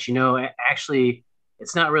much. Actually,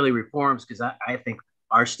 it's not really reforms because I think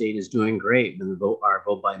our state is doing great in our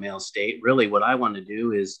vote by mail state. Really, what I want to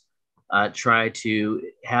do is try to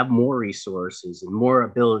have more resources and more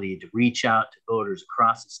ability to reach out to voters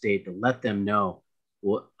across the state to let them know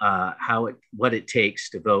what it takes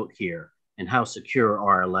to vote here and how secure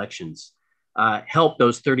our elections. Help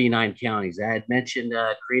those 39 counties. I had mentioned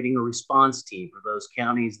creating a response team for those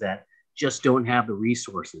counties that just don't have the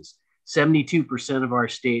resources. 72% of our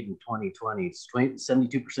state in 2020,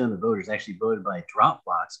 72% of the voters actually voted by drop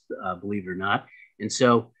box, believe it or not. And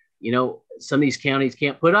so, some of these counties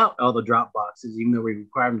can't put out all the drop boxes, even though we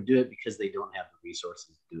require them to do it because they don't have the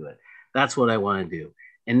resources to do it. That's what I want to do.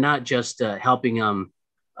 And not just helping them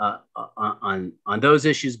on those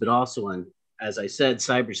issues, but also on, as I said,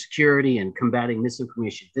 cybersecurity and combating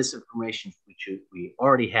misinformation, disinformation, which we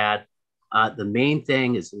already had. The main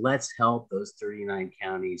thing is let's help those 39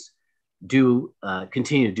 counties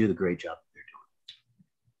continue to do the great job that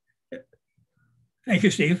they're doing. Thank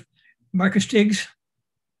you, Steve. Marcus Tiggs.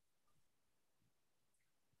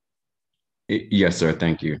 Yes, sir.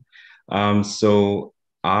 Thank you. So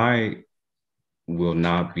I will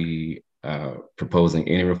not be proposing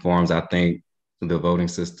any reforms. I think the voting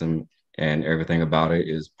system and everything about it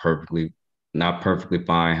is perfectly not perfectly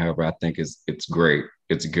fine. However, I think it's great.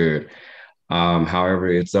 It's good. However,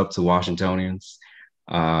 it's up to Washingtonians.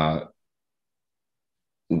 Uh,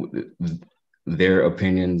 their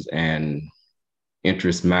opinions and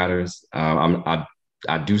interest matters. I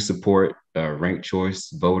do support ranked choice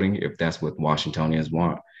voting if that's what Washingtonians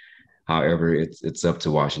want. However, it's up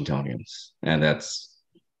to Washingtonians, and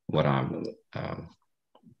what I'm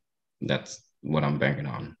that's what I'm banking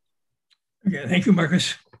on. Okay, thank you,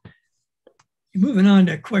 Marcus. Moving on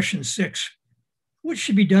to question 6. What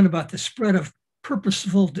should be done about the spread of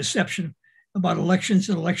purposeful deception about elections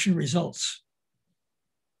and election results?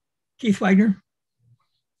 Keith Wagner?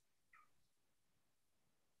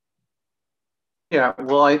 Yeah,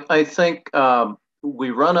 well, I think we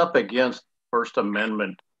run up against First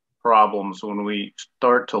Amendment problems when we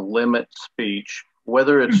start to limit speech,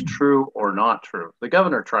 whether it's true or not true. The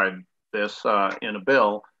governor tried this in a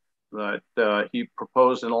bill that he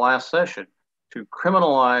proposed in the last session to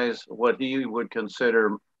criminalize what he would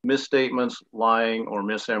consider misstatements, lying, or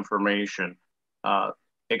misinformation.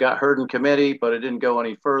 It got heard in committee, but it didn't go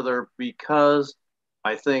any further because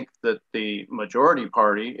I think that the majority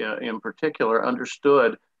party in particular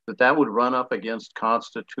understood that that would run up against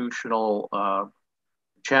constitutional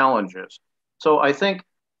challenges. So I think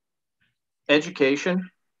education,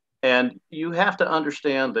 and you have to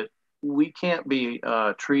understand that we can't be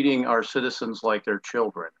treating our citizens like they're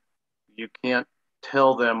children. You can't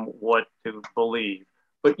tell them what to believe,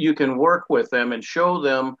 but you can work with them and show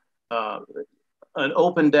them an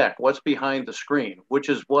open deck, what's behind the screen, which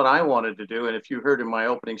is what I wanted to do. And if you heard in my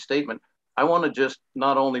opening statement, I want to just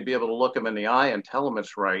not only be able to look them in the eye and tell them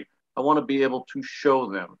it's right, I want to be able to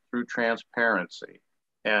show them through transparency.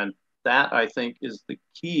 And that, I think, is the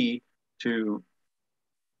key to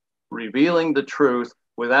revealing the truth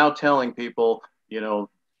without telling people, you know,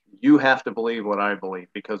 you have to believe what I believe,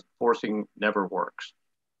 because forcing never works.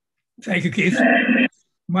 Thank you, Keith.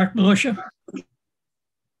 Mark Milosha?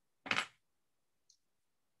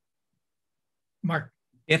 Mark.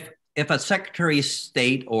 If a Secretary of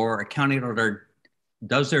State or a county auditor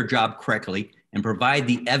does their job correctly and provide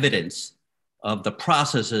the evidence of the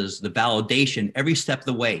processes, the validation, every step of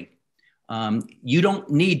the way, you don't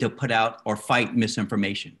need to put out or fight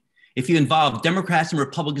misinformation. If you involve Democrats and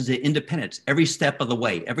Republicans and independents every step of the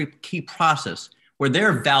way, every key process where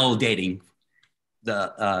they're validating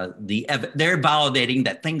they're validating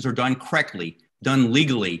that things are done correctly, done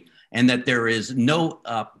legally, and that there is no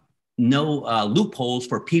loopholes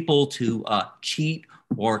for people to cheat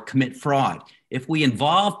or commit fraud. If we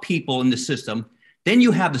involve people in the system, then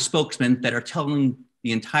you have the spokesmen that are telling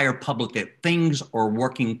the entire public that things are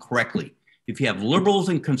working correctly. If you have liberals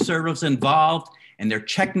and conservatives involved and they're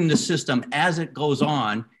checking the system as it goes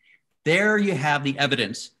on, there you have the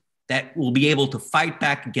evidence that will be able to fight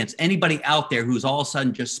back against anybody out there who's all of a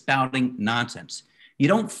sudden just spouting nonsense. You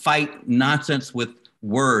don't fight nonsense with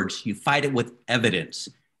words, you fight it with evidence.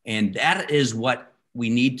 And that is what we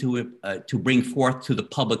need to bring forth to the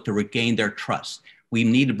public to regain their trust. We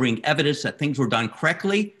need to bring evidence that things were done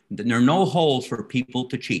correctly, that there are no holes for people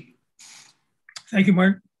to cheat. Thank you,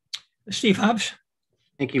 Mark. Steve Hobbs.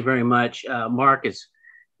 Thank you very much. Mark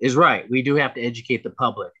is right. We do have to educate the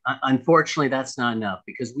public. Unfortunately, that's not enough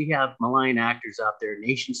because we have malign actors out there,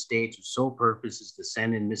 nation states whose sole purpose is to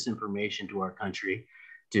send in misinformation to our country,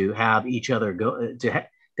 to have each other go, to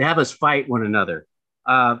have us fight one another.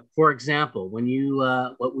 For example, when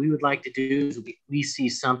what we would like to do is we see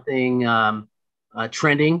something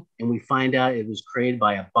trending and we find out it was created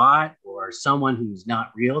by a bot or someone who's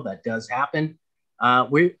not real. That does happen.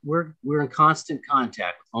 We're in constant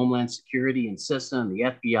contact with Homeland Security and CISA and the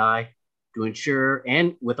FBI to ensure,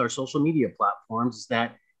 and with our social media platforms, is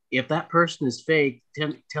that if that person is fake,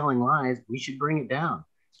 telling lies, we should bring it down.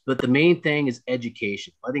 But the main thing is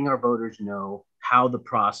education, letting our voters know how the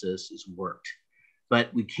process is worked.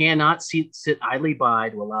 But we cannot sit idly by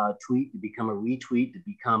to allow a tweet to become a retweet, to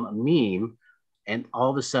become a meme, and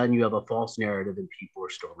all of a sudden you have a false narrative and people are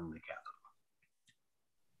storming the Capitol.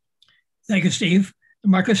 Thank you, Steve.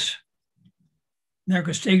 Marcus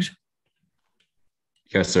Tiggs.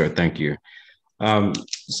 Yes, sir. Thank you.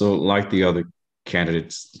 So like the other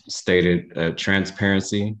candidates stated,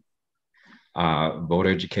 transparency, voter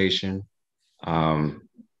education,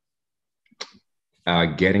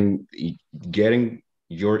 getting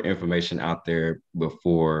your information out there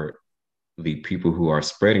before the people who are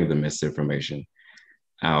spreading the misinformation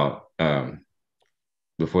out,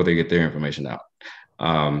 before they get their information out.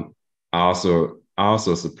 I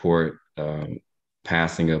also support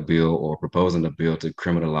passing a bill or proposing a bill to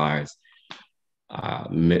criminalize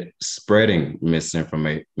spreading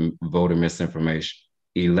misinformation, voter misinformation,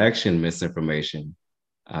 election misinformation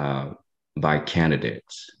by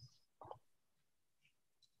candidates.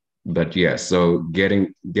 But yeah, so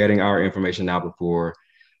getting our information out before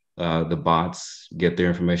the bots get their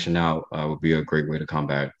information out would be a great way to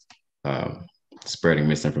combat spreading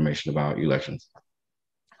misinformation about elections.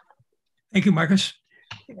 Thank you, Marcus.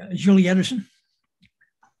 Julie Anderson.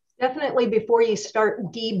 Definitely before you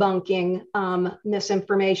start debunking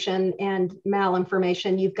misinformation and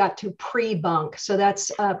malinformation, you've got to pre-bunk. So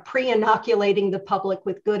that's pre-inoculating the public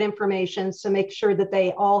with good information. So make sure that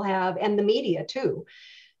they all have, and the media too,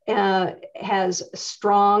 has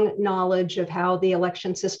strong knowledge of how the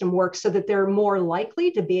election system works so that they're more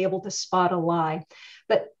likely to be able to spot a lie.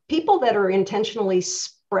 But people that are intentionally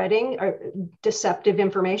spreading deceptive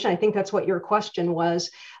information, I think that's what your question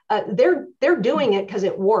was, they're doing it because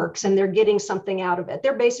it works and they're getting something out of it.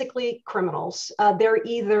 They're basically criminals. They're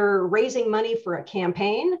either raising money for a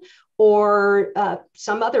campaign or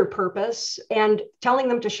some other purpose, and telling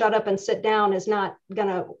them to shut up and sit down is not going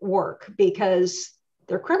to work because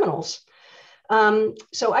they're criminals.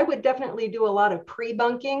 So I would definitely do a lot of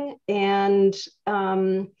pre-bunking, and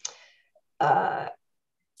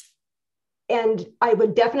I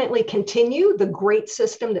would definitely continue the great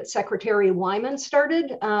system that Secretary Wyman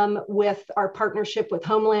started with our partnership with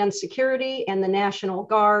Homeland Security and the National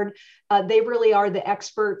Guard. They really are the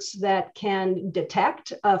experts that can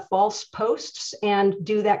detect false posts and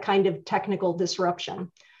do that kind of technical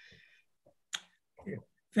disruption.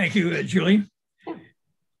 Thank you, Julie. Yeah.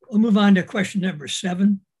 We'll move on to question number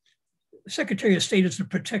 7. The Secretary of State is the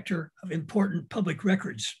protector of important public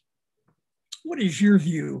records. What is your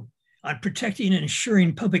view on protecting and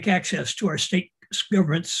ensuring public access to our state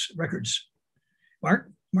government's records?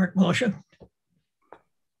 Mark Milosha.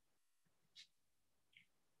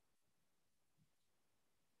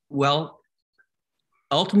 Well,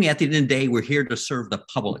 ultimately, at the end of the day, we're here to serve the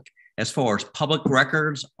public as far as public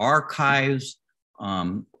records, archives,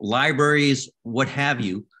 libraries, what have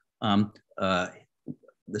you. The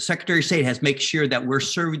Secretary of State has to make sure that we're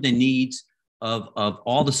serving the needs of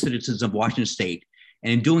all the citizens of Washington State,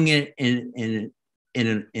 and doing it in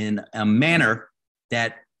a manner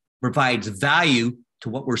that provides value to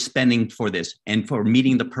what we're spending for this and for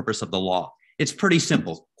meeting the purpose of the law. It's pretty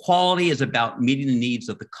simple. Quality is about meeting the needs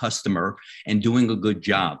of the customer and doing a good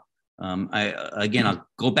job. I'll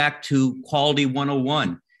go back to Quality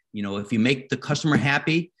 101. You know, if you make the customer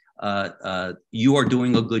happy, you are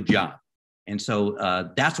doing a good job. And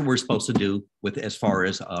so that's what we're supposed to do with as far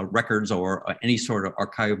as records or any sort of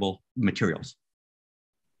archival materials.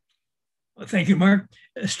 Well, thank you, Mark.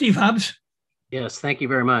 Steve Hobbs. Yes, thank you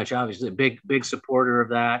very much. Obviously, a big supporter of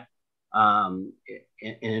that. And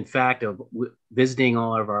in fact, of visiting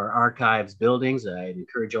all of our archives buildings, I'd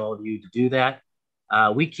encourage all of you to do that.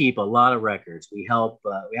 We keep a lot of records. We help,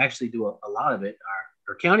 we actually do a lot of it,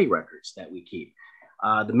 our county records that we keep.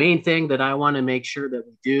 The main thing that I want to make sure that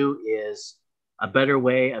we do is a better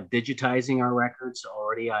way of digitizing our records.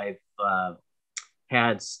 Already I've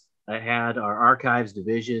had our archives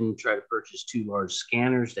division try to purchase 2 large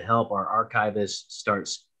scanners to help our archivists start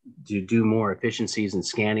to do more efficiencies in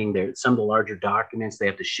scanning. Some of the larger documents they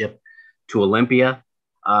have to ship to Olympia.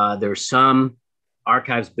 There's some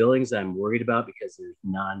archives buildings that I'm worried about because there's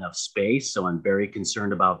not enough space. So I'm very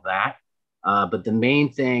concerned about that. But the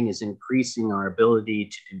main thing is increasing our ability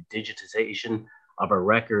to do digitization of our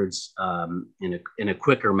records in a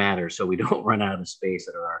quicker manner so we don't run out of space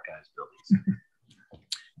at our archives buildings.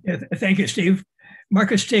 Yeah, thank you, Steve.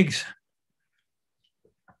 Marcus Tiggs.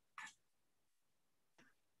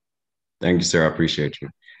 Thank you, sir. I appreciate you.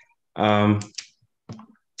 That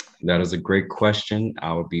is a great question.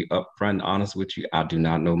 I will be upfront and honest with you. I do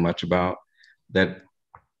not know much about that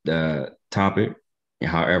topic.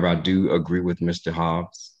 However, I do agree with Mr.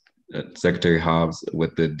 Hobbs, Secretary Hobbs,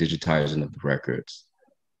 with the digitizing of the records.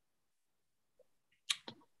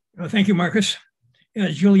 Well, thank you, Marcus.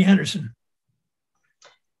 Julie Anderson.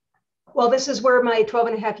 Well, this is where my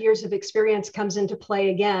 12.5 years of experience comes into play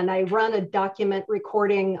again. I run a document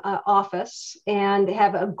recording office and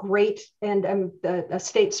have I'm a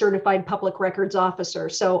state certified public records officer.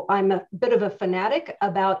 So I'm a bit of a fanatic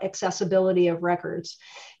about accessibility of records.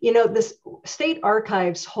 You know, the state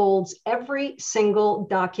archives holds every single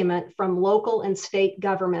document from local and state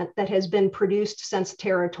government that has been produced since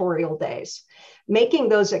territorial days. Making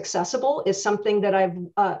those accessible is something that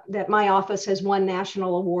that my office has won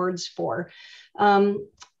national awards for.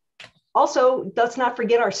 Also, let's not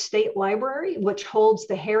forget our state library, which holds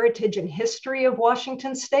the heritage and history of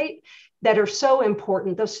Washington State. that are so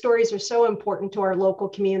important. Those stories are so important to our local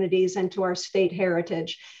communities and to our state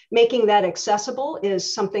heritage. Making that accessible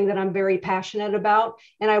is something that I'm very passionate about.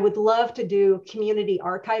 And I would love to do community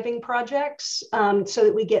archiving projects so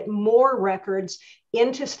that we get more records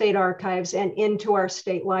into state archives and into our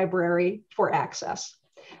state library for access.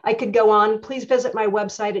 I could go on. Please visit my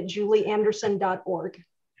website at julieanderson.org.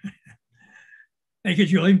 Thank you,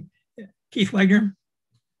 Julie. Keith Wagner.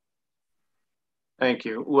 Thank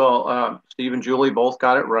you. Well, Steve and Julie both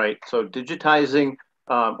got it right. So digitizing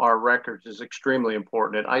our records is extremely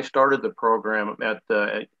important. And I started the program at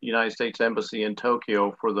the United States Embassy in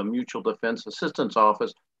Tokyo for the Mutual Defense Assistance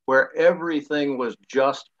Office, where everything was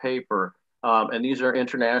just paper. And these are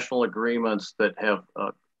international agreements that have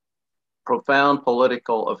profound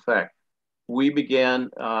political effect. We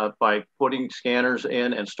began by putting scanners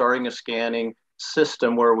in and starting a scanning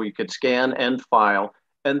system where we could scan and file,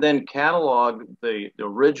 and then catalog the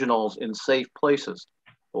originals in safe places.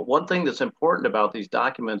 But one thing that's important about these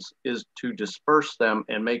documents is to disperse them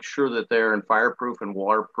and make sure that they're in fireproof and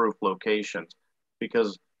waterproof locations.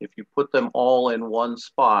 Because if you put them all in one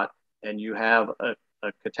spot and you have a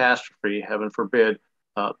catastrophe, heaven forbid,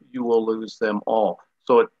 you will lose them all.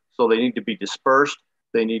 So they need to be dispersed.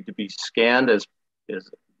 They need to be scanned as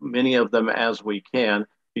many of them as we can,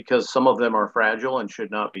 because some of them are fragile and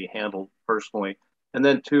should not be handled personally. And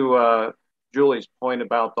then to Julie's point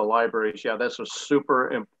about the libraries, yeah, that's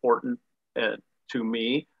super important to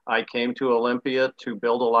me. I came to Olympia to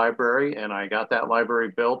build a library, and I got that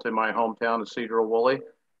library built in my hometown of Cedar-Woolley.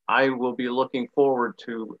 I will be looking forward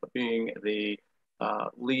to being the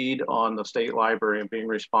lead on the state library and being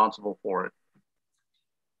responsible for it.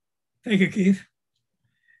 Thank you, Keith.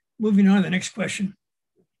 Moving on to the next question.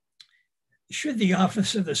 Should the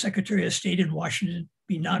office of the Secretary of State in Washington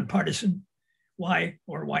be nonpartisan? Why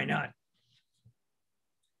or why not?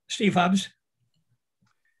 Steve Hobbs.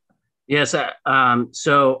 Yes, it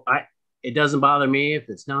doesn't bother me if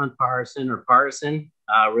it's nonpartisan or partisan.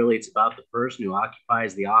 Really, it's about the person who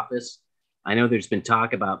occupies the office. I know there's been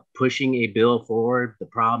talk about pushing a bill forward. The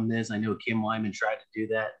problem is, I know Kim Wyman tried to do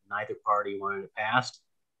that. Neither party wanted it passed.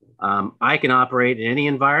 I can operate in any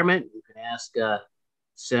environment. You can ask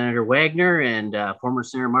Senator Wagner and former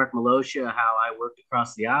Senator Mark Miloscia how I worked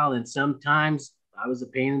across the aisle, and sometimes I was a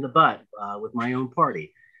pain in the butt with my own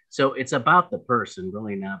party. So it's about the person,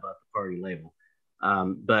 really not about the party label.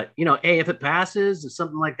 But hey, if it passes or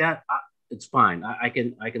something like that, it's fine. I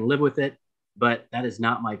can live with it. But that is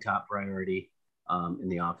not my top priority in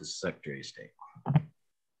the office of Secretary of State.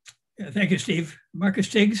 Yeah, thank you, Steve. Marcus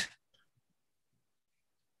Tiggs.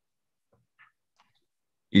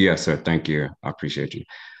 Yes, sir. Thank you. I appreciate you.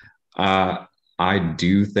 I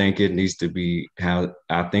do think it needs to be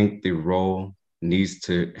I think the role needs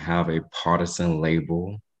to have a partisan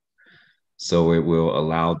label, so it will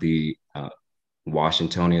allow the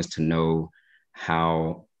Washingtonians to know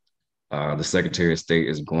how the Secretary of State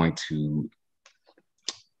is going to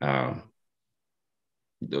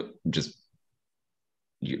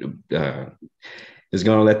is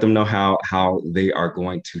going to let them know how they are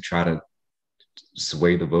going to try to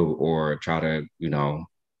sway the vote or try to,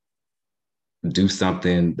 do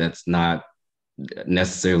something that's not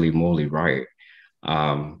necessarily morally right.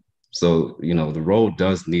 So, the role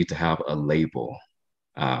does need to have a label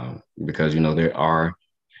because, there are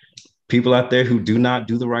people out there who do not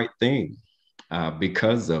do the right thing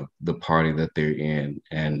because of the party that they're in.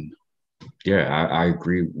 And yeah, I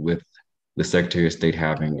agree with the Secretary of State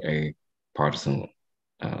having a partisan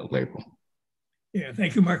label. Yeah,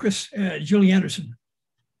 thank you, Marcus. Julie Anderson.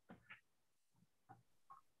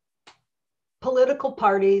 Political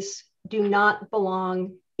parties do not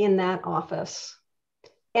belong in that office.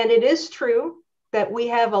 And it is true that we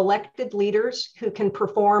have elected leaders who can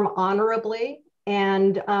perform honorably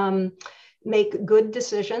and make good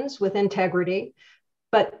decisions with integrity,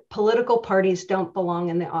 but political parties don't belong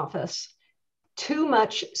in the office. Too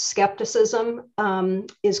much skepticism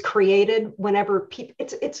is created whenever people,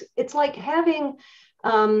 it's like having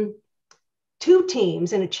two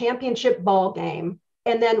teams in a championship ball game,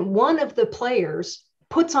 and then one of the players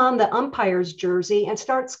puts on the umpire's jersey and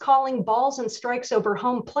starts calling balls and strikes over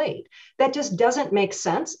home plate. That just doesn't make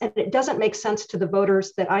sense. And it doesn't make sense to the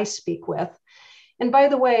voters that I speak with. And by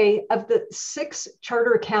the way, of the 6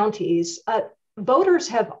 charter counties, voters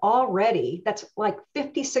have already, that's like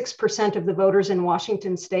 56% of the voters in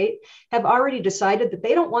Washington state have already decided that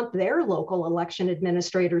they don't want their local election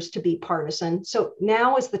administrators to be partisan. So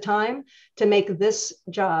now is the time to make this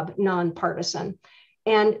job nonpartisan.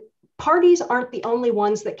 And parties aren't the only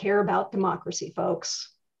ones that care about democracy,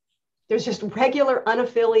 folks. There's just regular,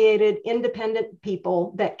 unaffiliated, independent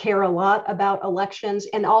people that care a lot about elections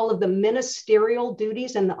and all of the ministerial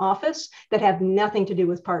duties in the office that have nothing to do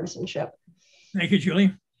with partisanship. Thank you,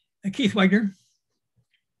 Julie. Keith Wagner.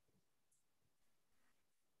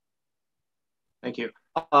 Thank you.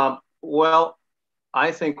 Well,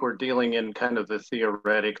 I think we're dealing in kind of the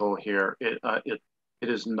theoretical here. It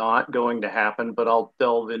is not going to happen, but I'll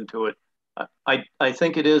delve into it. I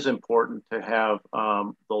think it is important to have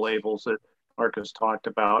the labels that Marcus talked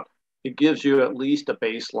about. It gives you at least a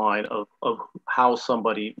baseline of how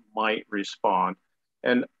somebody might respond.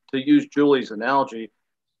 And to use Julie's analogy,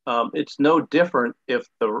 it's no different if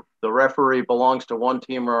the referee belongs to one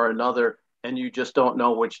team or another and you just don't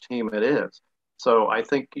know which team it is. So I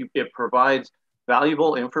think it provides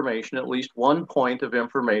valuable information, at least one point of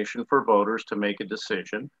information for voters to make a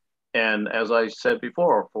decision. And as I said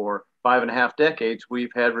before, for 5.5 decades,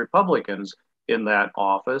 we've had Republicans in that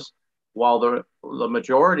office, while the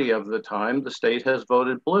majority of the time, the state has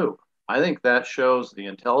voted blue. I think that shows the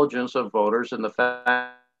intelligence of voters and the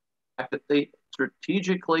fact that they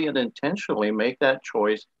strategically and intentionally make that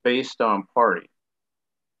choice based on party.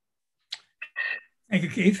 Thank you,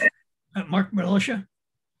 Keith. Mark Milosha.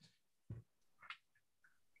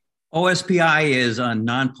 OSPI is a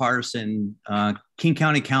nonpartisan, King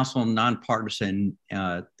County Council nonpartisan,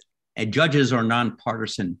 and judges are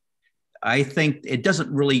nonpartisan. I think it doesn't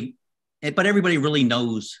really, but everybody really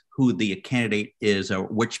knows who the candidate is or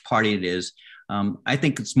which party it is. I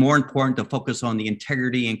think it's more important to focus on the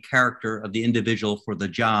integrity and character of the individual for the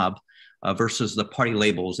job versus the party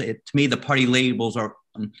labels. To me, the party labels are,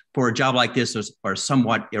 for a job like this, are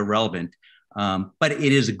somewhat irrelevant. But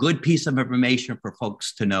it is a good piece of information for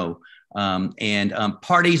folks to know.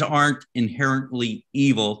 Parties aren't inherently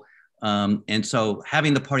evil. And so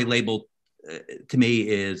having the party label, to me,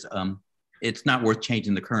 is it's not worth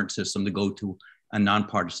changing the current system to go to a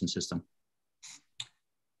nonpartisan system.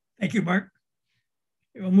 Thank you, Mark.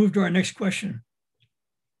 We'll move to our next question.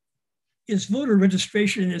 Is voter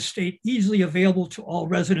registration in this state easily available to all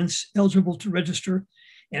residents eligible to register?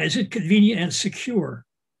 And is it convenient and secure?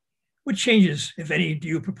 What changes, if any, do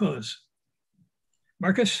you propose?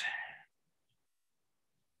 Marcus?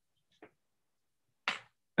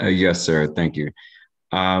 Yes, sir. Thank you.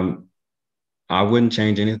 I wouldn't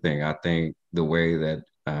change anything. I think the way that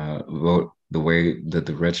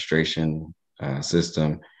the registration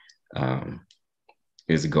system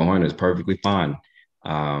is going is perfectly fine.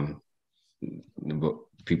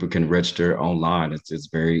 People can register online. It's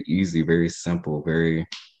very easy, very simple, very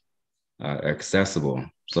accessible.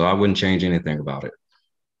 So I wouldn't change anything about it.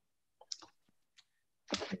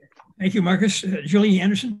 Thank you, Marcus. Julie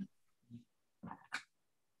Anderson.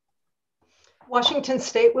 Washington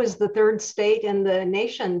State was the third state in the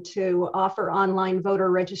nation to offer online voter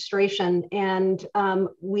registration, and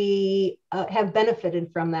we have benefited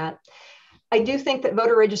from that. I do think that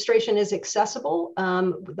voter registration is accessible.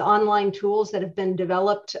 The online tools that have been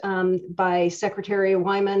developed by Secretary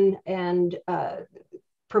Wyman and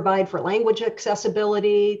provide for language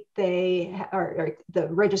accessibility. The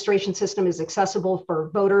registration system is accessible for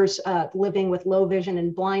voters living with low vision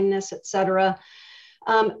and blindness, et cetera.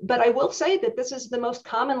 But I will say that this is the most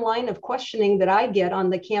common line of questioning that I get on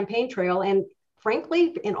the campaign trail. And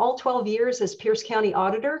frankly, in all 12 years as Pierce County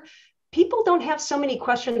Auditor, people don't have so many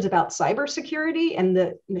questions about cybersecurity and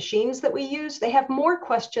the machines that we use. They have more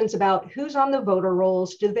questions about who's on the voter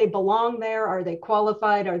rolls. Do they belong there? Are they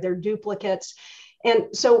qualified? Are there duplicates?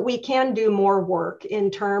 And so we can do more work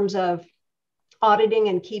in terms of auditing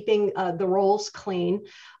and keeping the rolls clean.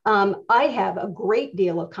 I have a great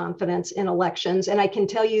deal of confidence in elections, and I can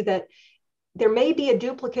tell you that there may be a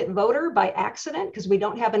duplicate voter by accident because we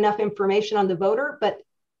don't have enough information on the voter, but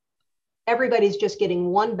everybody's just getting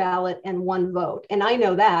one ballot and one vote. And I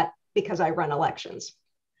know that because I run elections.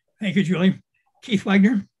 Thank you, Julie. Keith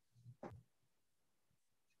Wagner.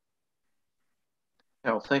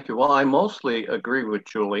 Oh, thank you. Well, I mostly agree with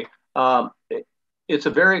Julie. It's a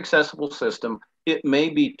very accessible system. It may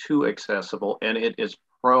be too accessible, and it is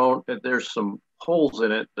prone, there's some holes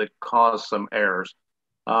in it that cause some errors.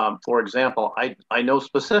 For example, I know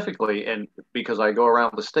specifically, and because I go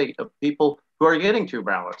around the state, of people who are getting 2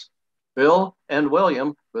 ballots. Bill and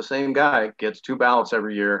William, the same guy, gets 2 ballots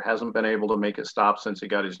every year, hasn't been able to make it stop since he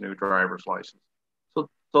got his new driver's license.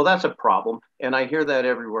 So that's a problem, and I hear that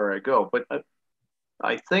everywhere I go. But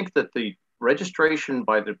I think that the registration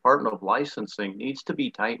by the Department of Licensing needs to be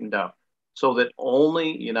tightened up so that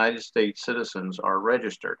only United States citizens are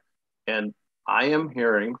registered. And I am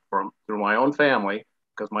hearing through my own family,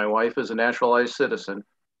 because my wife is a naturalized citizen,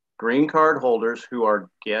 green card holders who are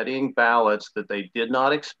getting ballots that they did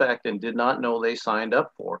not expect and did not know they signed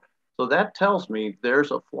up for. So that tells me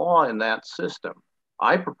there's a flaw in that system.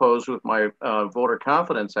 I propose with my Voter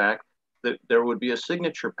Confidence Act that there would be a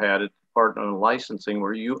signature pad at the Department of Licensing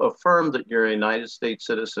where you affirm that you're a United States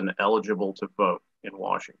citizen eligible to vote in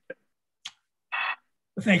Washington.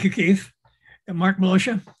 Thank you, Keith. And Mark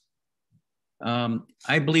Milosha?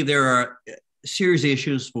 I believe there are serious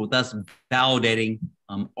issues with us validating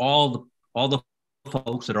all the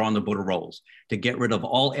folks that are on the voter rolls to get rid of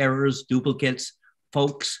all errors, duplicates,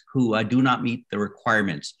 folks who do not meet the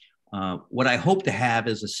requirements. What I hope to have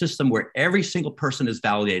is a system where every single person is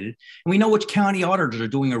validated, and we know which county auditors are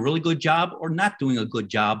doing a really good job or not doing a good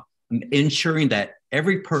job, ensuring that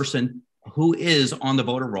every person who is on the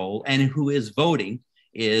voter roll and who is voting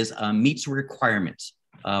is meets requirements.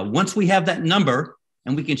 Once we have that number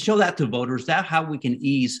and we can show that to voters, that's how we can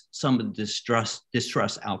ease some of the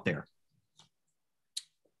distrust out there.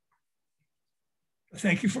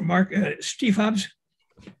 Thank you for Mark. Steve Hobbs?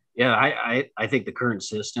 Yeah, I think the current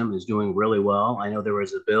system is doing really well. I know there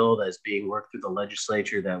was a bill that's being worked through the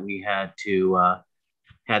legislature that we had to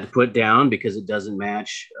put down because it doesn't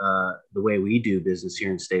match the way we do business here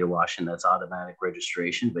in the state of Washington. That's automatic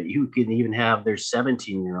registration, but you can even have their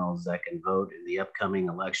 17-year-olds that can vote in the upcoming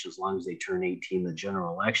election as long as they turn 18, the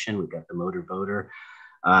general election. We've got the motor voter.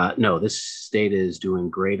 No, this state is doing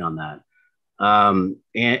great on that.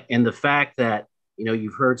 And the fact that, you know,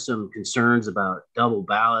 you've heard some concerns about double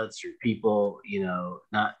ballots or people, you know,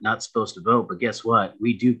 not supposed to vote, but guess what?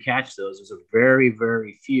 We do catch those. There's a very,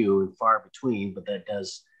 very few and far between, but that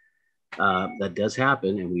does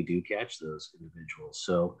happen, and we do catch those individuals.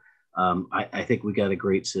 So I think we got a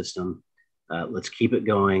great system. Let's keep it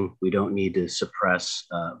going. We don't need to suppress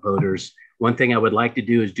voters. One thing I would like to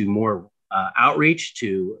do is do more outreach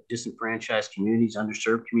to disenfranchised communities,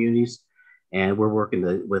 underserved communities. And we're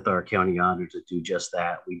working with our county auditors to do just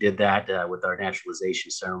that. We did that with our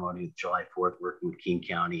naturalization ceremony July 4th, working with King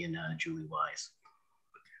County and Julie Wise.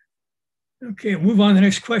 Okay, we'll move on to the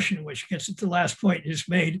next question, which gets at the last point you just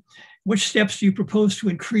made. Which steps do you propose to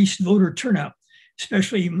increase voter turnout,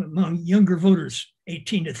 especially among younger voters,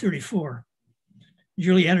 18 to 34?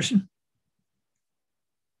 Julie Anderson.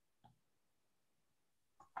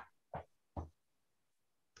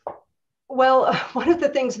 Well, one of the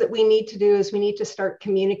things that we need to do is we need to start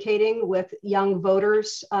communicating with young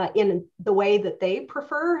voters in the way that they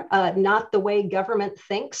prefer, not the way government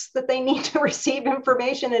thinks that they need to receive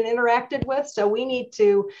information and interacted with. So we need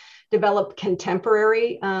to develop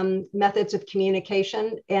contemporary methods of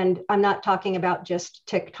communication. And I'm not talking about just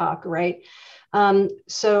TikTok, right?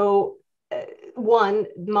 One,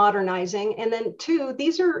 modernizing, and then two,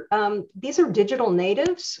 these are digital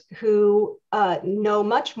natives who know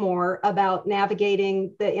much more about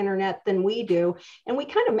navigating the internet than we do, and we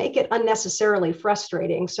kind of make it unnecessarily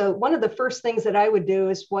frustrating. So one of the first things that I would do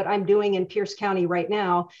is what I'm doing in Pierce County right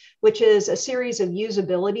now, which is a series of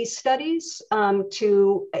usability studies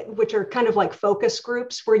which are kind of like focus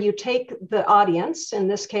groups where you take the audience, in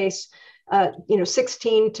this case,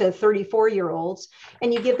 16 to 34-year-olds,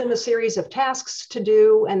 and you give them a series of tasks to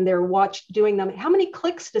do, and they're watched doing them. How many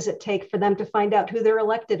clicks does it take for them to find out who their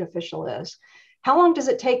elected official is? How long does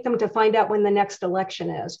it take them to find out when the next election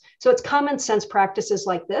is? So it's common sense practices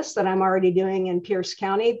like this that I'm already doing in Pierce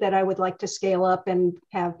County that I would like to scale up and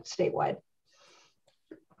have statewide.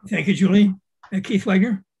 Thank you, Julie. Keith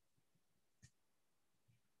Wagner.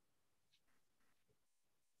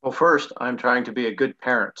 Well, first, I'm trying to be a good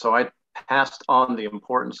parent. So I passed on the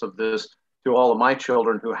importance of this to all of my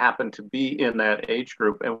children who happen to be in that age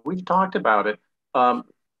group. And we've talked about it.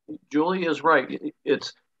 Julie is right.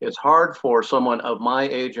 It's hard for someone of my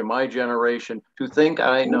age and my generation to think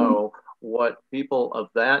I know what people of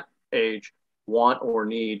that age want or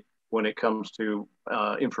need when it comes to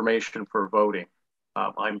information for voting.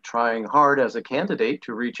 I'm trying hard as a candidate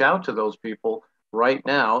to reach out to those people right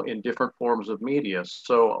now in different forms of media.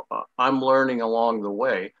 So I'm learning along the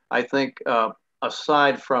way. I think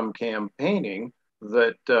aside from campaigning,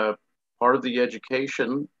 that part of the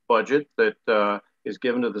education budget that is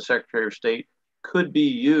given to the Secretary of State could be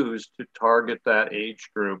used to target that age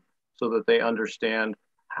group so that they understand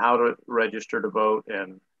how to register to vote.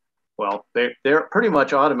 And well, they're pretty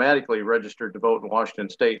much automatically registered to vote in Washington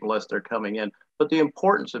State unless they're coming in. But the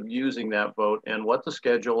importance of using that vote and what the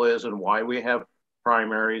schedule is and why we have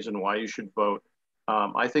primaries and why you should vote.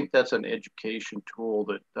 I think that's an education tool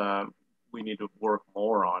that we need to work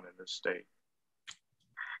more on in this state.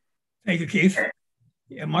 Thank you, Keith.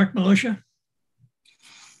 Yeah, Mark Milosha.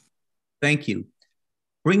 Thank you.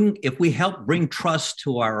 if we help bring trust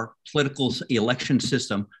to our political election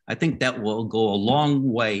system, I think that will go a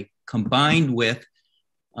long way, combined with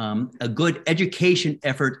a good education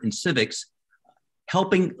effort in civics,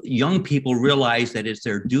 helping young people realize that it's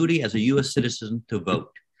their duty as a U.S. citizen to vote.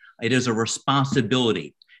 It is a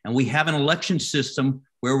responsibility. And we have an election system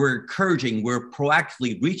where we're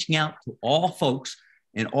proactively reaching out to all folks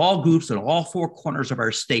in all groups in all four corners of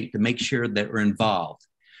our state to make sure that we're involved.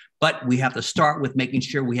 But we have to start with making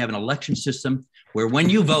sure we have an election system where when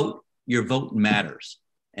you vote, your vote matters.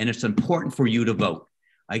 And it's important for you to vote.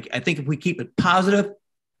 I think if we keep it positive,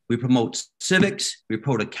 we promote civics, we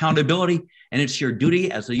promote accountability, and it's your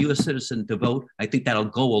duty as a U.S. citizen to vote. I think that'll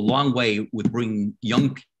go a long way with bringing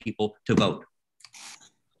young people to vote.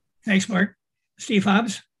 Thanks, Mark. Steve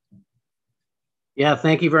Hobbs? Yeah,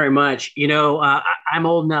 thank you very much. You know, I'm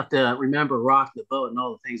old enough to remember Rock the Vote and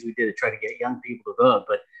all the things we did to try to get young people to vote.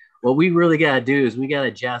 But what we really got to do is we got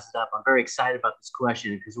to jazz it up. I'm very excited about this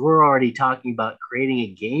question because we're already talking about creating a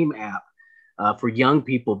game app for young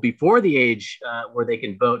people before the age where they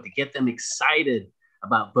can vote, to get them excited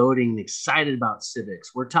about voting, excited about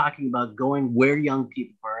civics. We're talking about going where young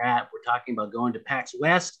people are at. We're talking about going to PAX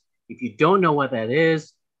West. If you don't know what that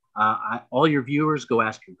is, all your viewers, go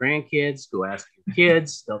ask your grandkids, go ask your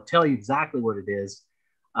kids. They'll tell you exactly what it is.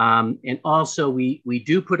 And also, we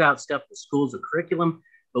do put out stuff in schools, a curriculum,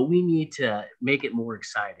 but we need to make it more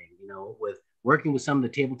exciting, you know, with working with some of the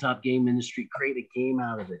tabletop game industry, create a game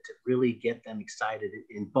out of it to really get them excited and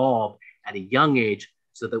involved at a young age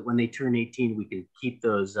so that when they turn 18, we can keep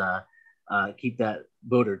that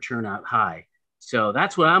voter turnout high. So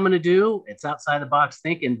that's what I'm going to do. It's outside the box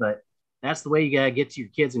thinking, but that's the way you got to get to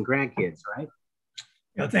your kids and grandkids, right?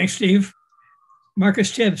 Yeah, thanks, Steve.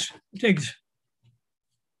 Marcus Tiggs. Thank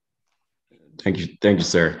you,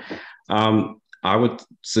 sir. I would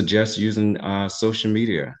suggest using social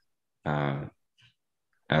media.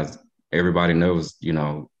 As everybody knows, you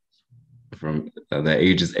know, from the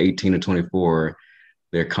ages 18 to 24,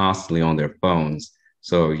 they're constantly on their phones.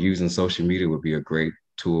 So using social media would be a great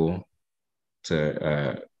tool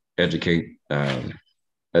to educate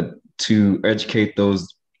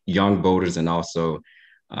those young voters and also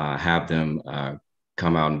have them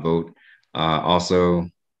come out and vote. Also,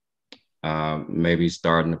 maybe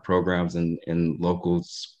starting the programs in local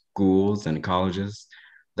schools and colleges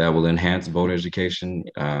that will enhance voter education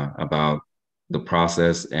about the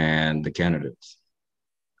process and the candidates.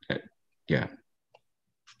 Yeah.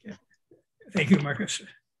 Thank you, Marcus.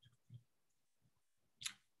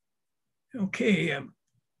 Okay.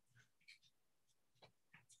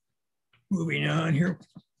 Moving on here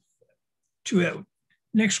to a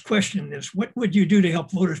next question is, what would you do to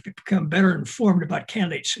help voters become better informed about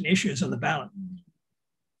candidates and issues on the ballot?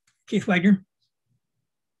 Keith Wagner.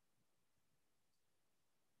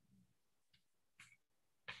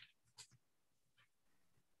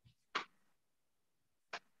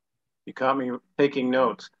 You caught me taking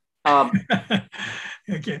notes.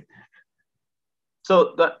 Okay.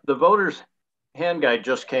 So the voters hand guide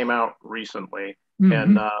just came out recently. Mm-hmm.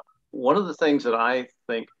 And one of the things that I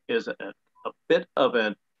think is a bit of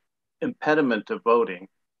an impediment to voting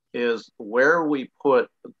is where we put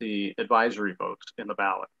the advisory votes in the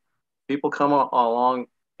ballot. People come along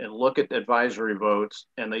and look at advisory votes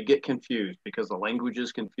and they get confused because the language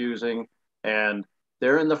is confusing and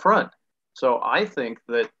they're in the front. So I think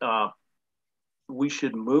that we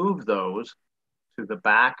should move those to the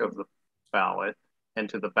back of the ballot and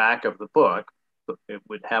to the back of the book. It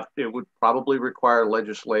would probably require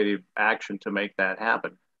legislative action to make that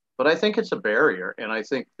happen. But I think it's a barrier. And I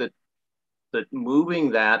think that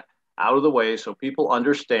moving that out of the way so people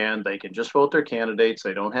understand they can just vote their candidates.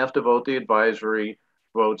 They don't have to vote the advisory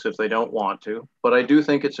votes if they don't want to. But I do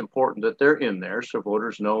think it's important that they're in there so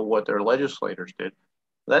voters know what their legislators did.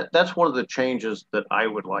 That's one of the changes that I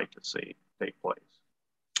would like to see take place.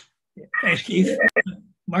 Thanks, Keith.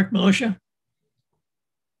 Mark Milosha.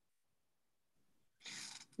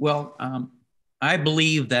 Well, I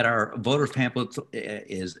believe that our voter pamphlet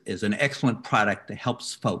is an excellent product that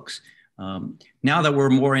helps folks. Now that we're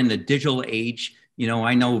more in the digital age, you know,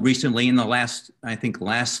 I know recently in the last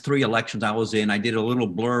 3 elections I was in, I did a little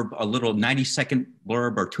blurb, a little 90-second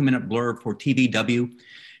blurb or 2-minute blurb for TVW.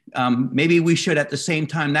 Maybe we should, at the same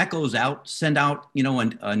time that goes out, send out, you know,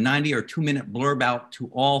 a 90 or 2-minute blurb out to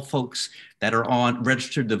all folks that are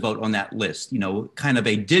registered to vote on that list, you know, kind of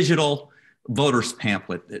a digital voters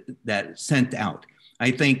pamphlet that sent out. I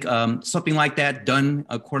think something like that done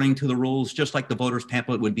according to the rules, just like the voters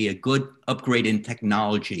pamphlet, would be a good upgrade in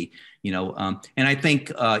technology, you know. And I think,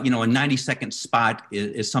 you know, a 90-second spot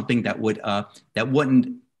is something that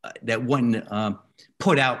wouldn't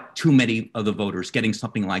put out too many of the voters, getting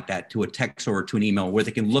something like that to a text or to an email where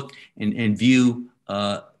they can look and view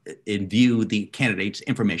the candidate's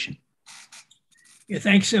information. Yeah,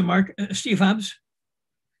 thanks, Mark. Steve Hobbs.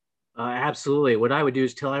 Absolutely. What I would do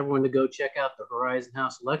is tell everyone to go check out the Horizon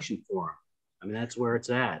House election forum. I mean, that's where it's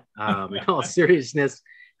at. In all seriousness,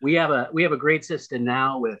 we have a great system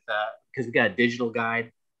now with because we got a digital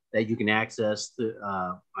guide that you can access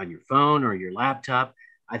on your phone or your laptop.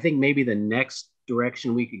 I think maybe the next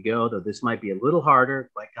direction we could go, though this might be a little harder,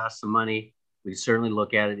 might cost some money, we certainly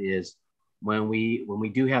look at it, is when we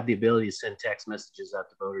do have the ability to send text messages out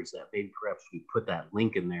to voters, that maybe perhaps we put that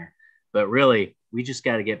link in there. But really, we just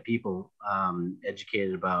got to get people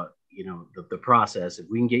educated about, the process. If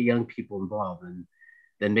we can get young people involved,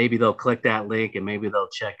 then maybe they'll click that link and maybe they'll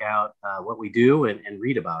check out what we do and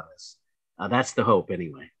read about us. That's the hope,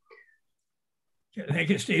 anyway. Thank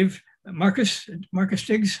you, Steve. Marcus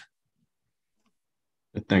Tiggs.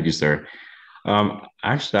 Thank you, sir.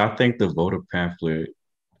 Actually, I think the voter pamphlet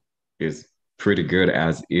is pretty good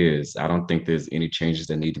as is. I don't think there's any changes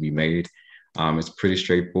that need to be made. It's pretty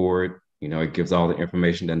straightforward. It gives all the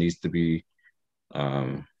information that needs to be,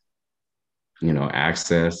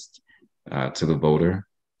 accessed to the voter.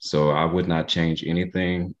 So I would not change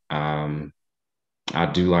anything. I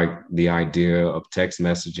do like the idea of text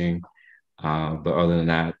messaging, but other than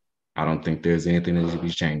that, I don't think there's anything that needs to be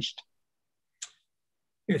changed.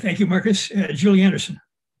 Thank you, Marcus. Julie Anderson.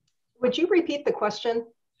 Would you repeat the question?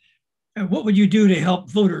 What would you do to help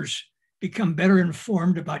voters become better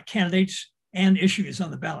informed about candidates and issues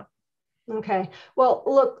on the ballot? Okay. Well,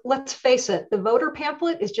 look, let's face it. The voter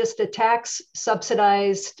pamphlet is just a tax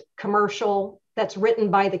subsidized commercial that's written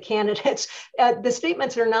by the candidates. The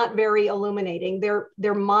statements are not very illuminating.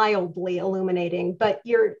 They're mildly illuminating, but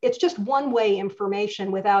it's just one-way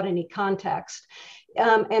information without any context.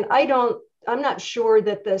 And I'm not sure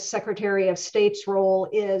that the Secretary of State's role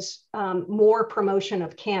is more promotion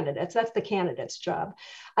of candidates. That's the candidate's job.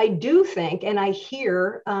 I do think, and I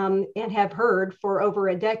hear and have heard for over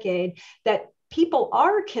a decade, that people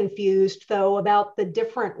are confused, though, about the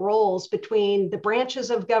different roles between the branches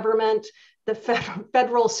of government, the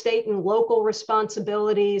federal, state, and local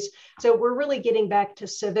responsibilities. So we're really getting back to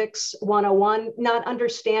civics 101, not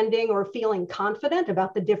understanding or feeling confident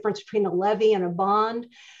about the difference between a levy and a bond.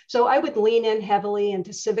 So I would lean in heavily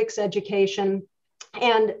into civics education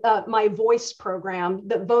and my voice program,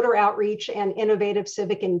 the voter outreach and innovative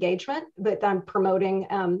civic engagement that I'm promoting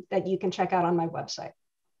that you can check out on my website.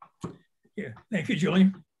 Yeah, thank you,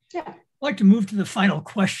 Julie. Yeah. I'd like to move to the final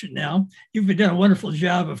question now. You've done a wonderful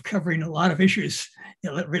job of covering a lot of issues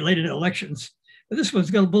related to elections, but this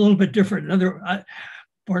one's got a little bit different, another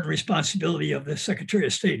important responsibility of the Secretary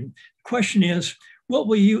of State. The question is, what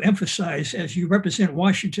will you emphasize as you represent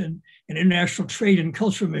Washington in international trade and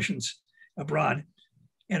cultural missions abroad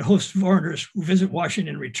and host foreigners who visit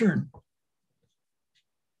Washington in return?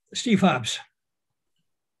 Steve Hobbs.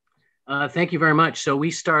 Thank you very much. So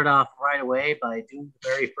we start off right away by doing the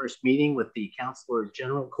very first meeting with the Counselor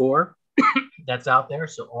General Corps that's out there.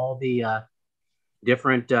 So all the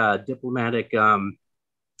different diplomatic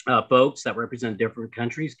folks that represent different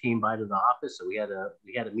countries came by to the office. So we had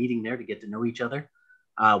a meeting there to get to know each other.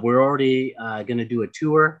 We're already going to do a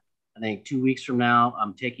tour. I think 2 weeks from now,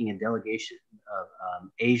 I'm taking a delegation of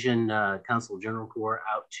Asian Consul General Corps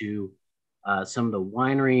out to some of the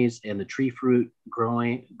wineries and the tree fruit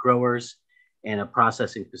growers and a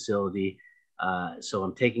processing facility. So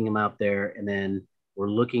I'm taking them out there, and then we're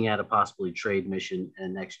looking at a possibly trade mission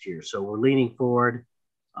next year. So we're leaning forward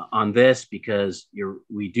on this because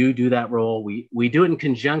we do that role. We do it in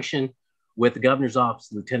conjunction with the governor's office,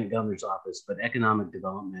 the lieutenant governor's office, but economic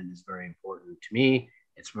development is very important to me.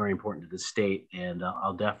 It's very important to the state, and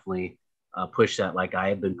I'll definitely push that like I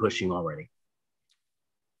have been pushing already.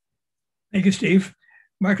 Thank you, Steve.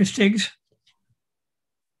 Marcus Tiggs.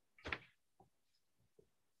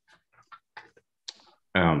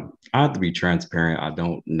 I have to be transparent. I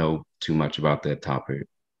don't know too much about that topic.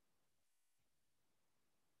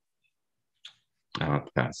 I'll have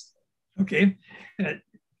to pass. Okay.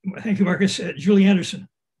 Thank you, Marcus. Julie Anderson.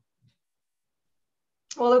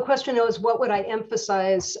 Well, the question is, what would I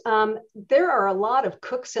emphasize? There are a lot of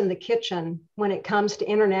cooks in the kitchen when it comes to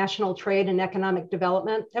international trade and economic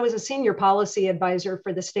development. I was a senior policy advisor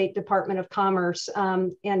for the State Department of Commerce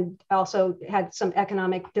and also had some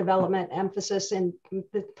economic development emphasis in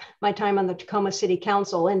my time on the Tacoma City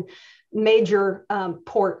Council and major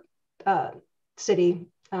port city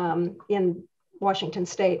in Washington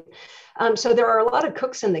State. So there are a lot of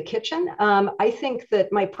cooks in the kitchen. I think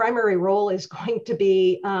that my primary role is going to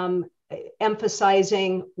be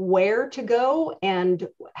emphasizing where to go and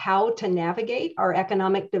how to navigate our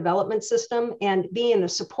economic development system, and be in a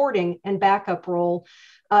supporting and backup role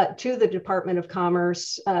to the Department of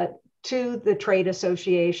Commerce, to the trade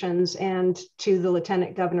associations, and to the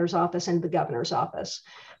Lieutenant Governor's office and the Governor's office.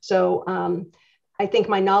 So I think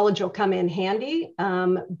my knowledge will come in handy,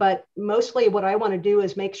 but mostly what I want to do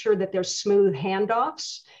is make sure that there's smooth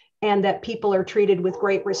handoffs and that people are treated with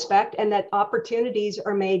great respect and that opportunities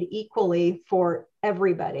are made equally for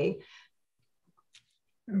everybody.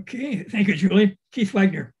 Okay, thank you, Julie. Keith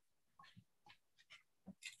Wagner.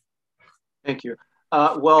 Thank you.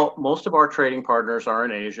 Well, most of our trading partners are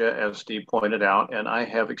in Asia, as Steve pointed out, and I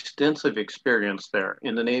have extensive experience there.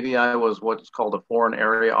 In the Navy, I was what's called a foreign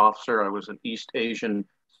area officer. I was an East Asian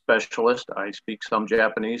specialist. I speak some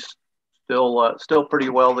Japanese, still pretty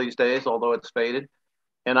well these days, although it's faded.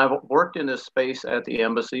 And I've worked in this space at the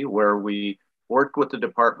embassy where we worked with the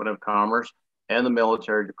Department of Commerce and the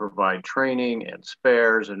military to provide training and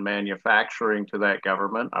spares and manufacturing to that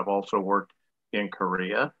government. I've also worked in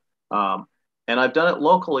Korea. And I've done it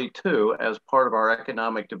locally too, as part of our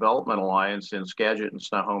Economic Development Alliance in Skagit and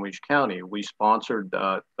Snohomish County. We sponsored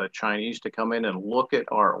the Chinese to come in and look at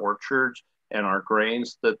our orchards and our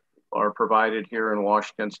grains that are provided here in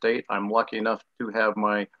Washington State. I'm lucky enough to have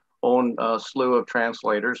my own slew of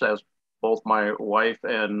translators, as both my wife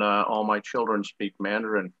and all my children speak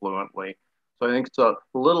Mandarin fluently. So I think it's a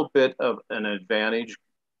little bit of an advantage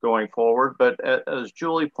going forward. But as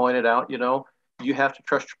Julie pointed out, you have to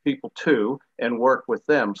trust your people too and work with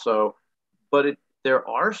them. So, but there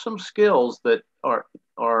are some skills that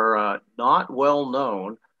are not well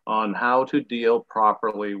known on how to deal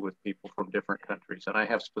properly with people from different countries. And I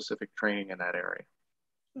have specific training in that area.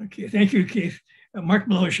 Okay, thank you, Keith. Mark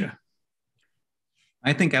Malosha.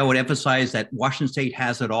 I think I would emphasize that Washington State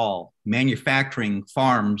has it all: manufacturing,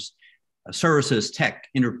 farms, services, tech,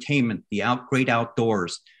 entertainment, the great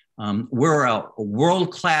outdoors. We're a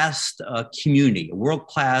world-class community, a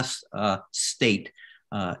world-class state,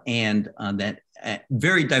 and that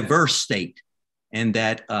very diverse state.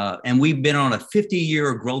 And we've been on a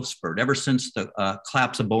 50-year growth spurt ever since the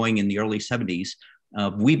collapse of Boeing in the early 70s.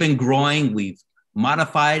 We've been growing, we've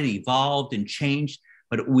modified, evolved, and changed,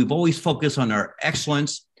 but we've always focused on our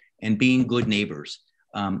excellence and being good neighbors.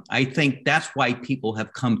 I think that's why people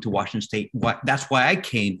have come to Washington State. That's why I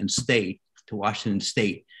came and stayed to Washington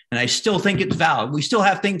State. And I still think it's valid. We still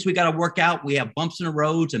have things we got to work out. We have bumps in the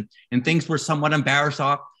roads and things we're somewhat embarrassed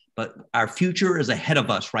of, but our future is ahead of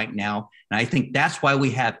us right now. And I think that's why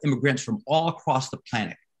we have immigrants from all across the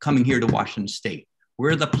planet coming here to Washington State.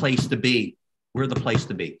 We're the place to be. We're the place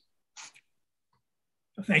to be.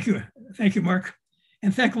 Thank you. Thank you, Mark.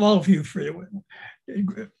 And thank all of you for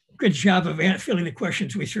the good job of filling the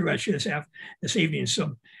questions we threw at you this evening. So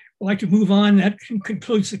I'd like to move on. That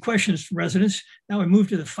concludes the questions from residents. Now we move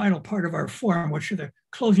to the final part of our forum, which are the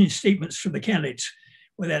closing statements from the candidates.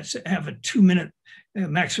 With that, have a 2-minute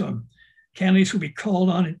maximum. Candidates will be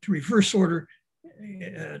called on to reverse order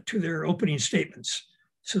to their opening statements.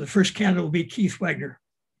 So the first candidate will be Keith Wagner.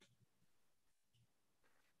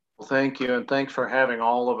 Well, thank you, and thanks for having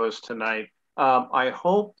all of us tonight. I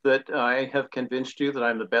hope that I have convinced you that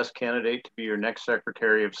I'm the best candidate to be your next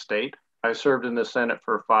Secretary of State. I served in the Senate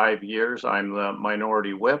for 5 years. I'm the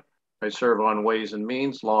minority whip. I serve on Ways and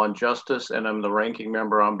Means, Law and Justice, and I'm the ranking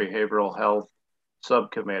member on Behavioral Health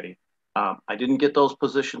Subcommittee. I didn't get those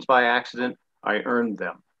positions by accident. I earned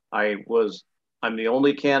them. I'm the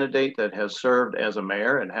only candidate that has served as a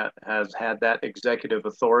mayor and has had that executive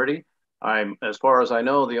authority. I'm, as far as I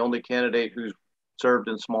know, the only candidate who's served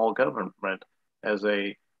in small government as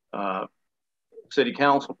a city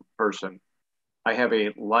council person. I have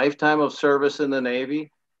a lifetime of service in the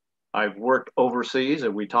Navy. I've worked overseas,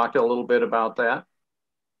 and we talked a little bit about that.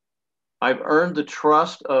 I've earned the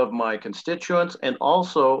trust of my constituents and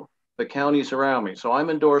also the counties around me. So I'm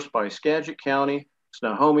endorsed by Skagit County,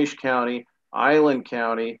 Snohomish County, Island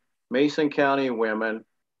County, Mason County women.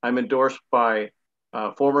 I'm endorsed by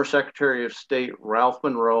former Secretary of State Ralph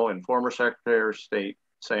Monroe and former Secretary of State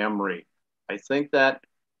Sam Reed. I think that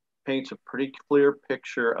paints a pretty clear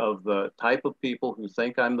picture of the type of people who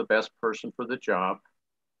think I'm the best person for the job.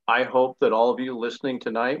 I hope that all of you listening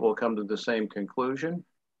tonight will come to the same conclusion,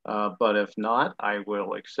 but if not, I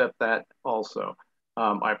will accept that also.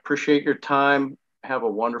 I appreciate your time. Have a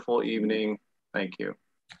wonderful evening. Thank you.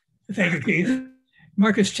 Thank you, Keith.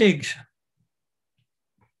 Marcus Tiggs.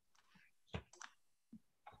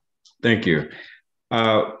 Thank you.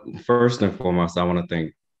 First and foremost, I want to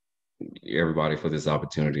thank everybody for this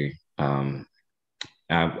opportunity. I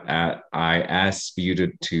asked for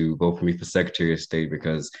you to vote for me for Secretary of State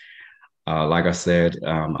because Like I said,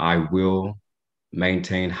 I will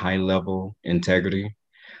maintain high level integrity.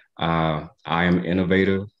 I am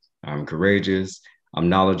innovative, I'm courageous, I'm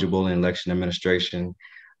knowledgeable in election administration.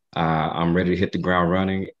 I'm ready to hit the ground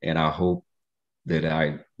running, and I hope that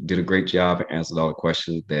I did a great job and answered all the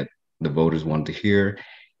questions that the voters wanted to hear.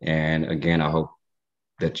 And again, I hope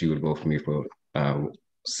that you would vote for me for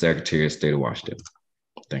Secretary of State of Washington.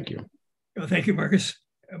 Thank you. Well, thank you, Marcus.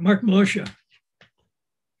 Mark Miloscia.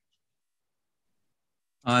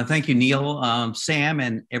 Thank you, Neil, Sam,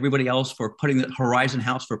 and everybody else for putting the Horizon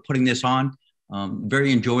House for putting this on.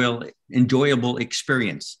 Very enjoyable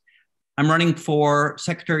experience. I'm running for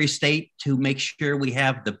Secretary of State to make sure we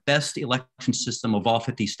have the best election system of all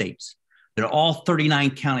 50 states. That all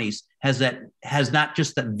 39 counties has not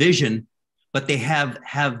just that vision, but they have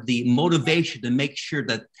the motivation to make sure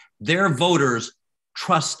that their voters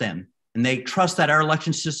trust them, and they trust that our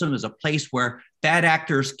election system is a place where bad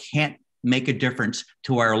actors can't make a difference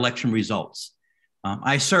to our election results.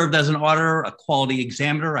 I served as an auditor, a quality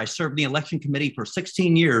examiner. I served in the election committee for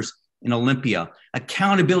 16 years in Olympia.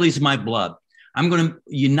 Accountability is my blood. I'm going to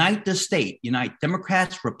unite the state, unite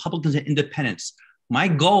Democrats, Republicans, and independents. My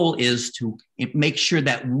goal is to make sure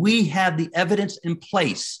that we have the evidence in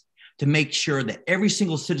place to make sure that every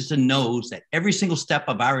single citizen knows that every single step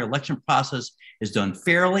of our election process is done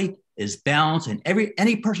fairly, is balanced, and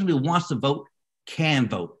any person who wants to vote can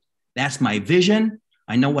vote. That's my vision.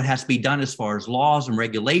 I know what has to be done as far as laws and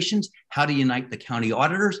regulations, how to unite the county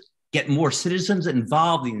auditors, get more citizens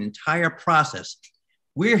involved in the entire process.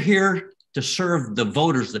 We're here to serve the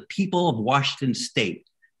voters, the people of Washington State.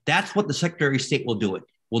 That's what the Secretary of State will do it.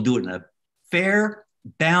 We'll do it in a fair,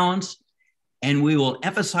 balanced, and we will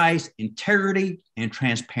emphasize integrity and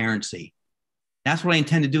transparency. That's what I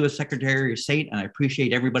intend to do as Secretary of State, and I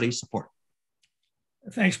appreciate everybody's support.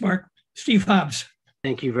 Thanks, Mark. Steve Hobbs.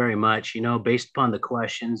 Thank you very much. You know, based upon the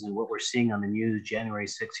questions and what we're seeing on the news, January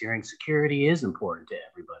 6th hearing, security is important to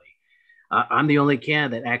everybody. I'm the only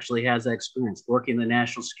candidate that actually has that experience working in the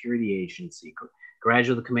National Security Agency,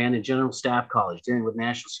 graduate of the Command and General Staff College, dealing with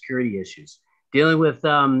national security issues, dealing with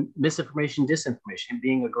misinformation, disinformation,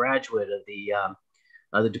 being a graduate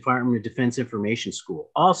of the Department of Defense Information School.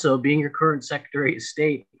 Also, being your current Secretary of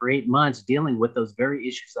State for 8 months, dealing with those very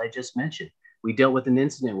issues I just mentioned. We dealt with an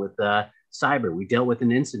incident with cyber. We dealt with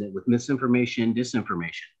an incident with misinformation and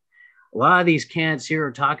disinformation. A lot of these candidates here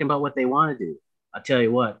are talking about what they want to do. I'll tell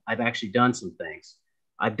you what, I've actually done some things.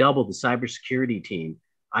 I've doubled the cybersecurity team.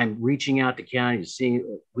 I'm reaching out to counties, seeing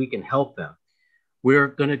if we can help them. We're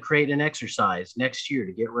going to create an exercise next year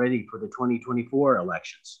to get ready for the 2024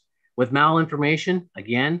 elections. With malinformation,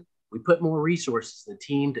 again, we put more resources in the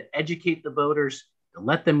team to educate the voters, to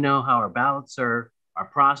let them know how our ballots are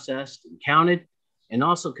processed and counted, and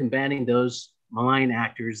also combating those malign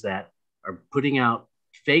actors that are putting out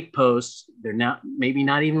fake posts. They're not, maybe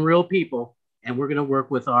not even real people. And we're going to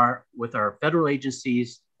work with our federal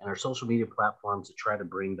agencies and our social media platforms to try to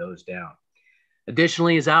bring those down.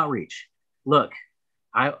 Additionally is outreach. Look,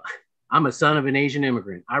 I'm a son of an Asian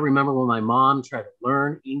immigrant. I remember when my mom tried to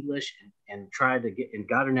learn English and tried to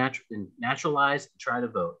got her naturalized and try to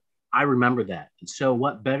vote. I remember that. And so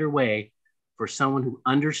what better way for someone who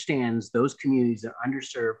understands those communities that are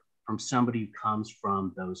underserved from somebody who comes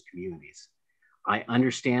from those communities. I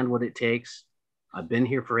understand what it takes. I've been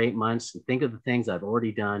here for 8 months, and think of the things I've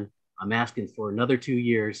already done. I'm asking for another 2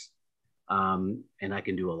 years, and I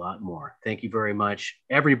can do a lot more. Thank you very much,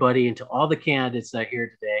 everybody, and to all the candidates that are here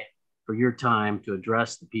today for your time to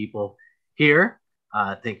address the people here.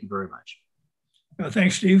 Thank you very much. Well,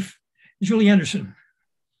 thanks, Steve. Julie Anderson.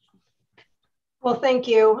 Well, thank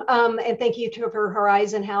you. And thank you to her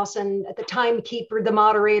Horizon House and the timekeeper, the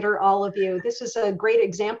moderator, all of you. This is a great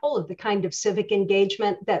example of the kind of civic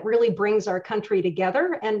engagement that really brings our country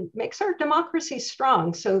together and makes our democracy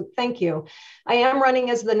strong. So thank you. I am running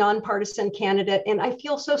as the nonpartisan candidate, and I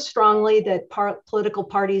feel so strongly that political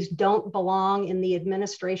parties don't belong in the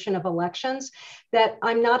administration of elections that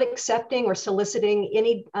I'm not accepting or soliciting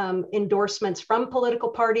any endorsements from political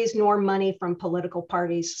parties nor money from political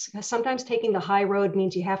parties. Sometimes taking the high road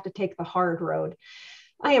means you have to take the hard road.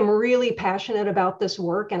 I am really passionate about this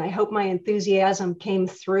work, and I hope my enthusiasm came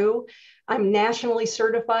through. I'm nationally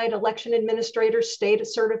certified election administrator, state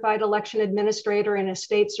certified election administrator, and a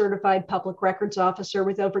state certified public records officer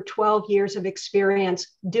with over 12 years of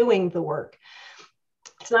experience doing the work.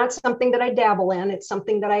 It's not something that I dabble in, it's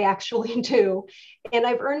something that I actually do. And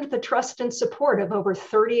I've earned the trust and support of over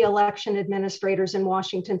 30 election administrators in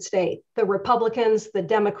Washington state, the Republicans, the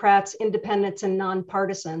Democrats, independents, and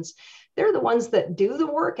nonpartisans. They're the ones that do the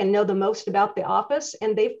work and know the most about the office,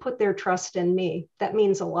 and they've put their trust in me. That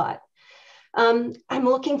means a lot. I'm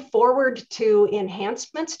looking forward to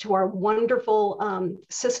enhancements to our wonderful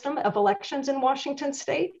system of elections in Washington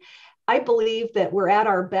State. I believe that we're at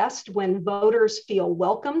our best when voters feel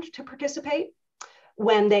welcomed to participate,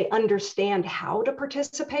 when they understand how to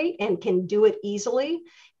participate and can do it easily,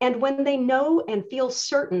 and when they know and feel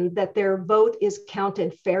certain that their vote is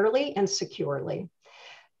counted fairly and securely.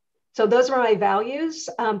 So those are my values.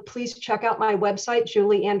 Please check out my website,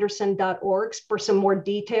 julieanderson.org, for some more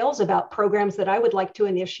details about programs that I would like to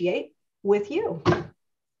initiate with you.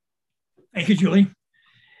 Thank you, Julie.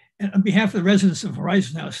 And on behalf of the residents of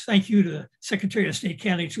Horizon House, thank you to the Secretary of State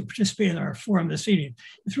candidates who participated in our forum this evening.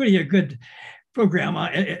 It's really a good program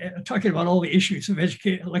talking about all the issues of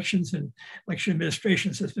elections and election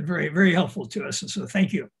administrations has been very, very helpful to us. And so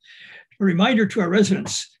thank you. A reminder to our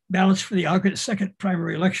residents, ballots for the August 2nd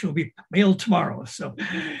primary election will be mailed tomorrow. So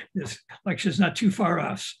this election is not too far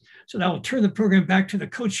off. So that will turn the program back to the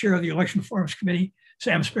co-chair of the Election Forums Committee,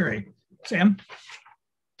 Sam Sperry. Sam?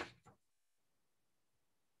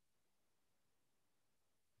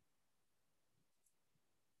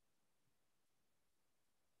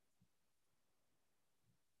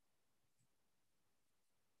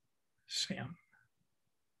 Sam.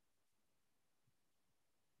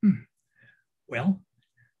 Well,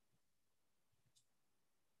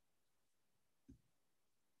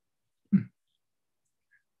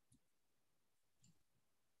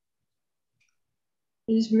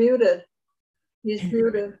 he's muted. He's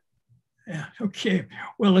muted. Yeah, okay.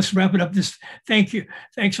 Well, let's wrap it up. Thank you.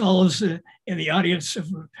 Thanks all those in the audience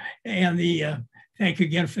and thank you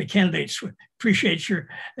again for the candidates. Appreciate your,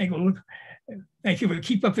 thank you for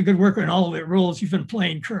keep up the good work on all of the roles you've been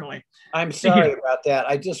playing currently. I'm sorry about that.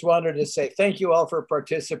 I just wanted to say thank you all for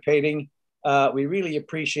participating. We really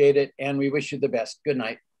appreciate it and we wish you the best. Good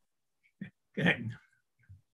night. Good night.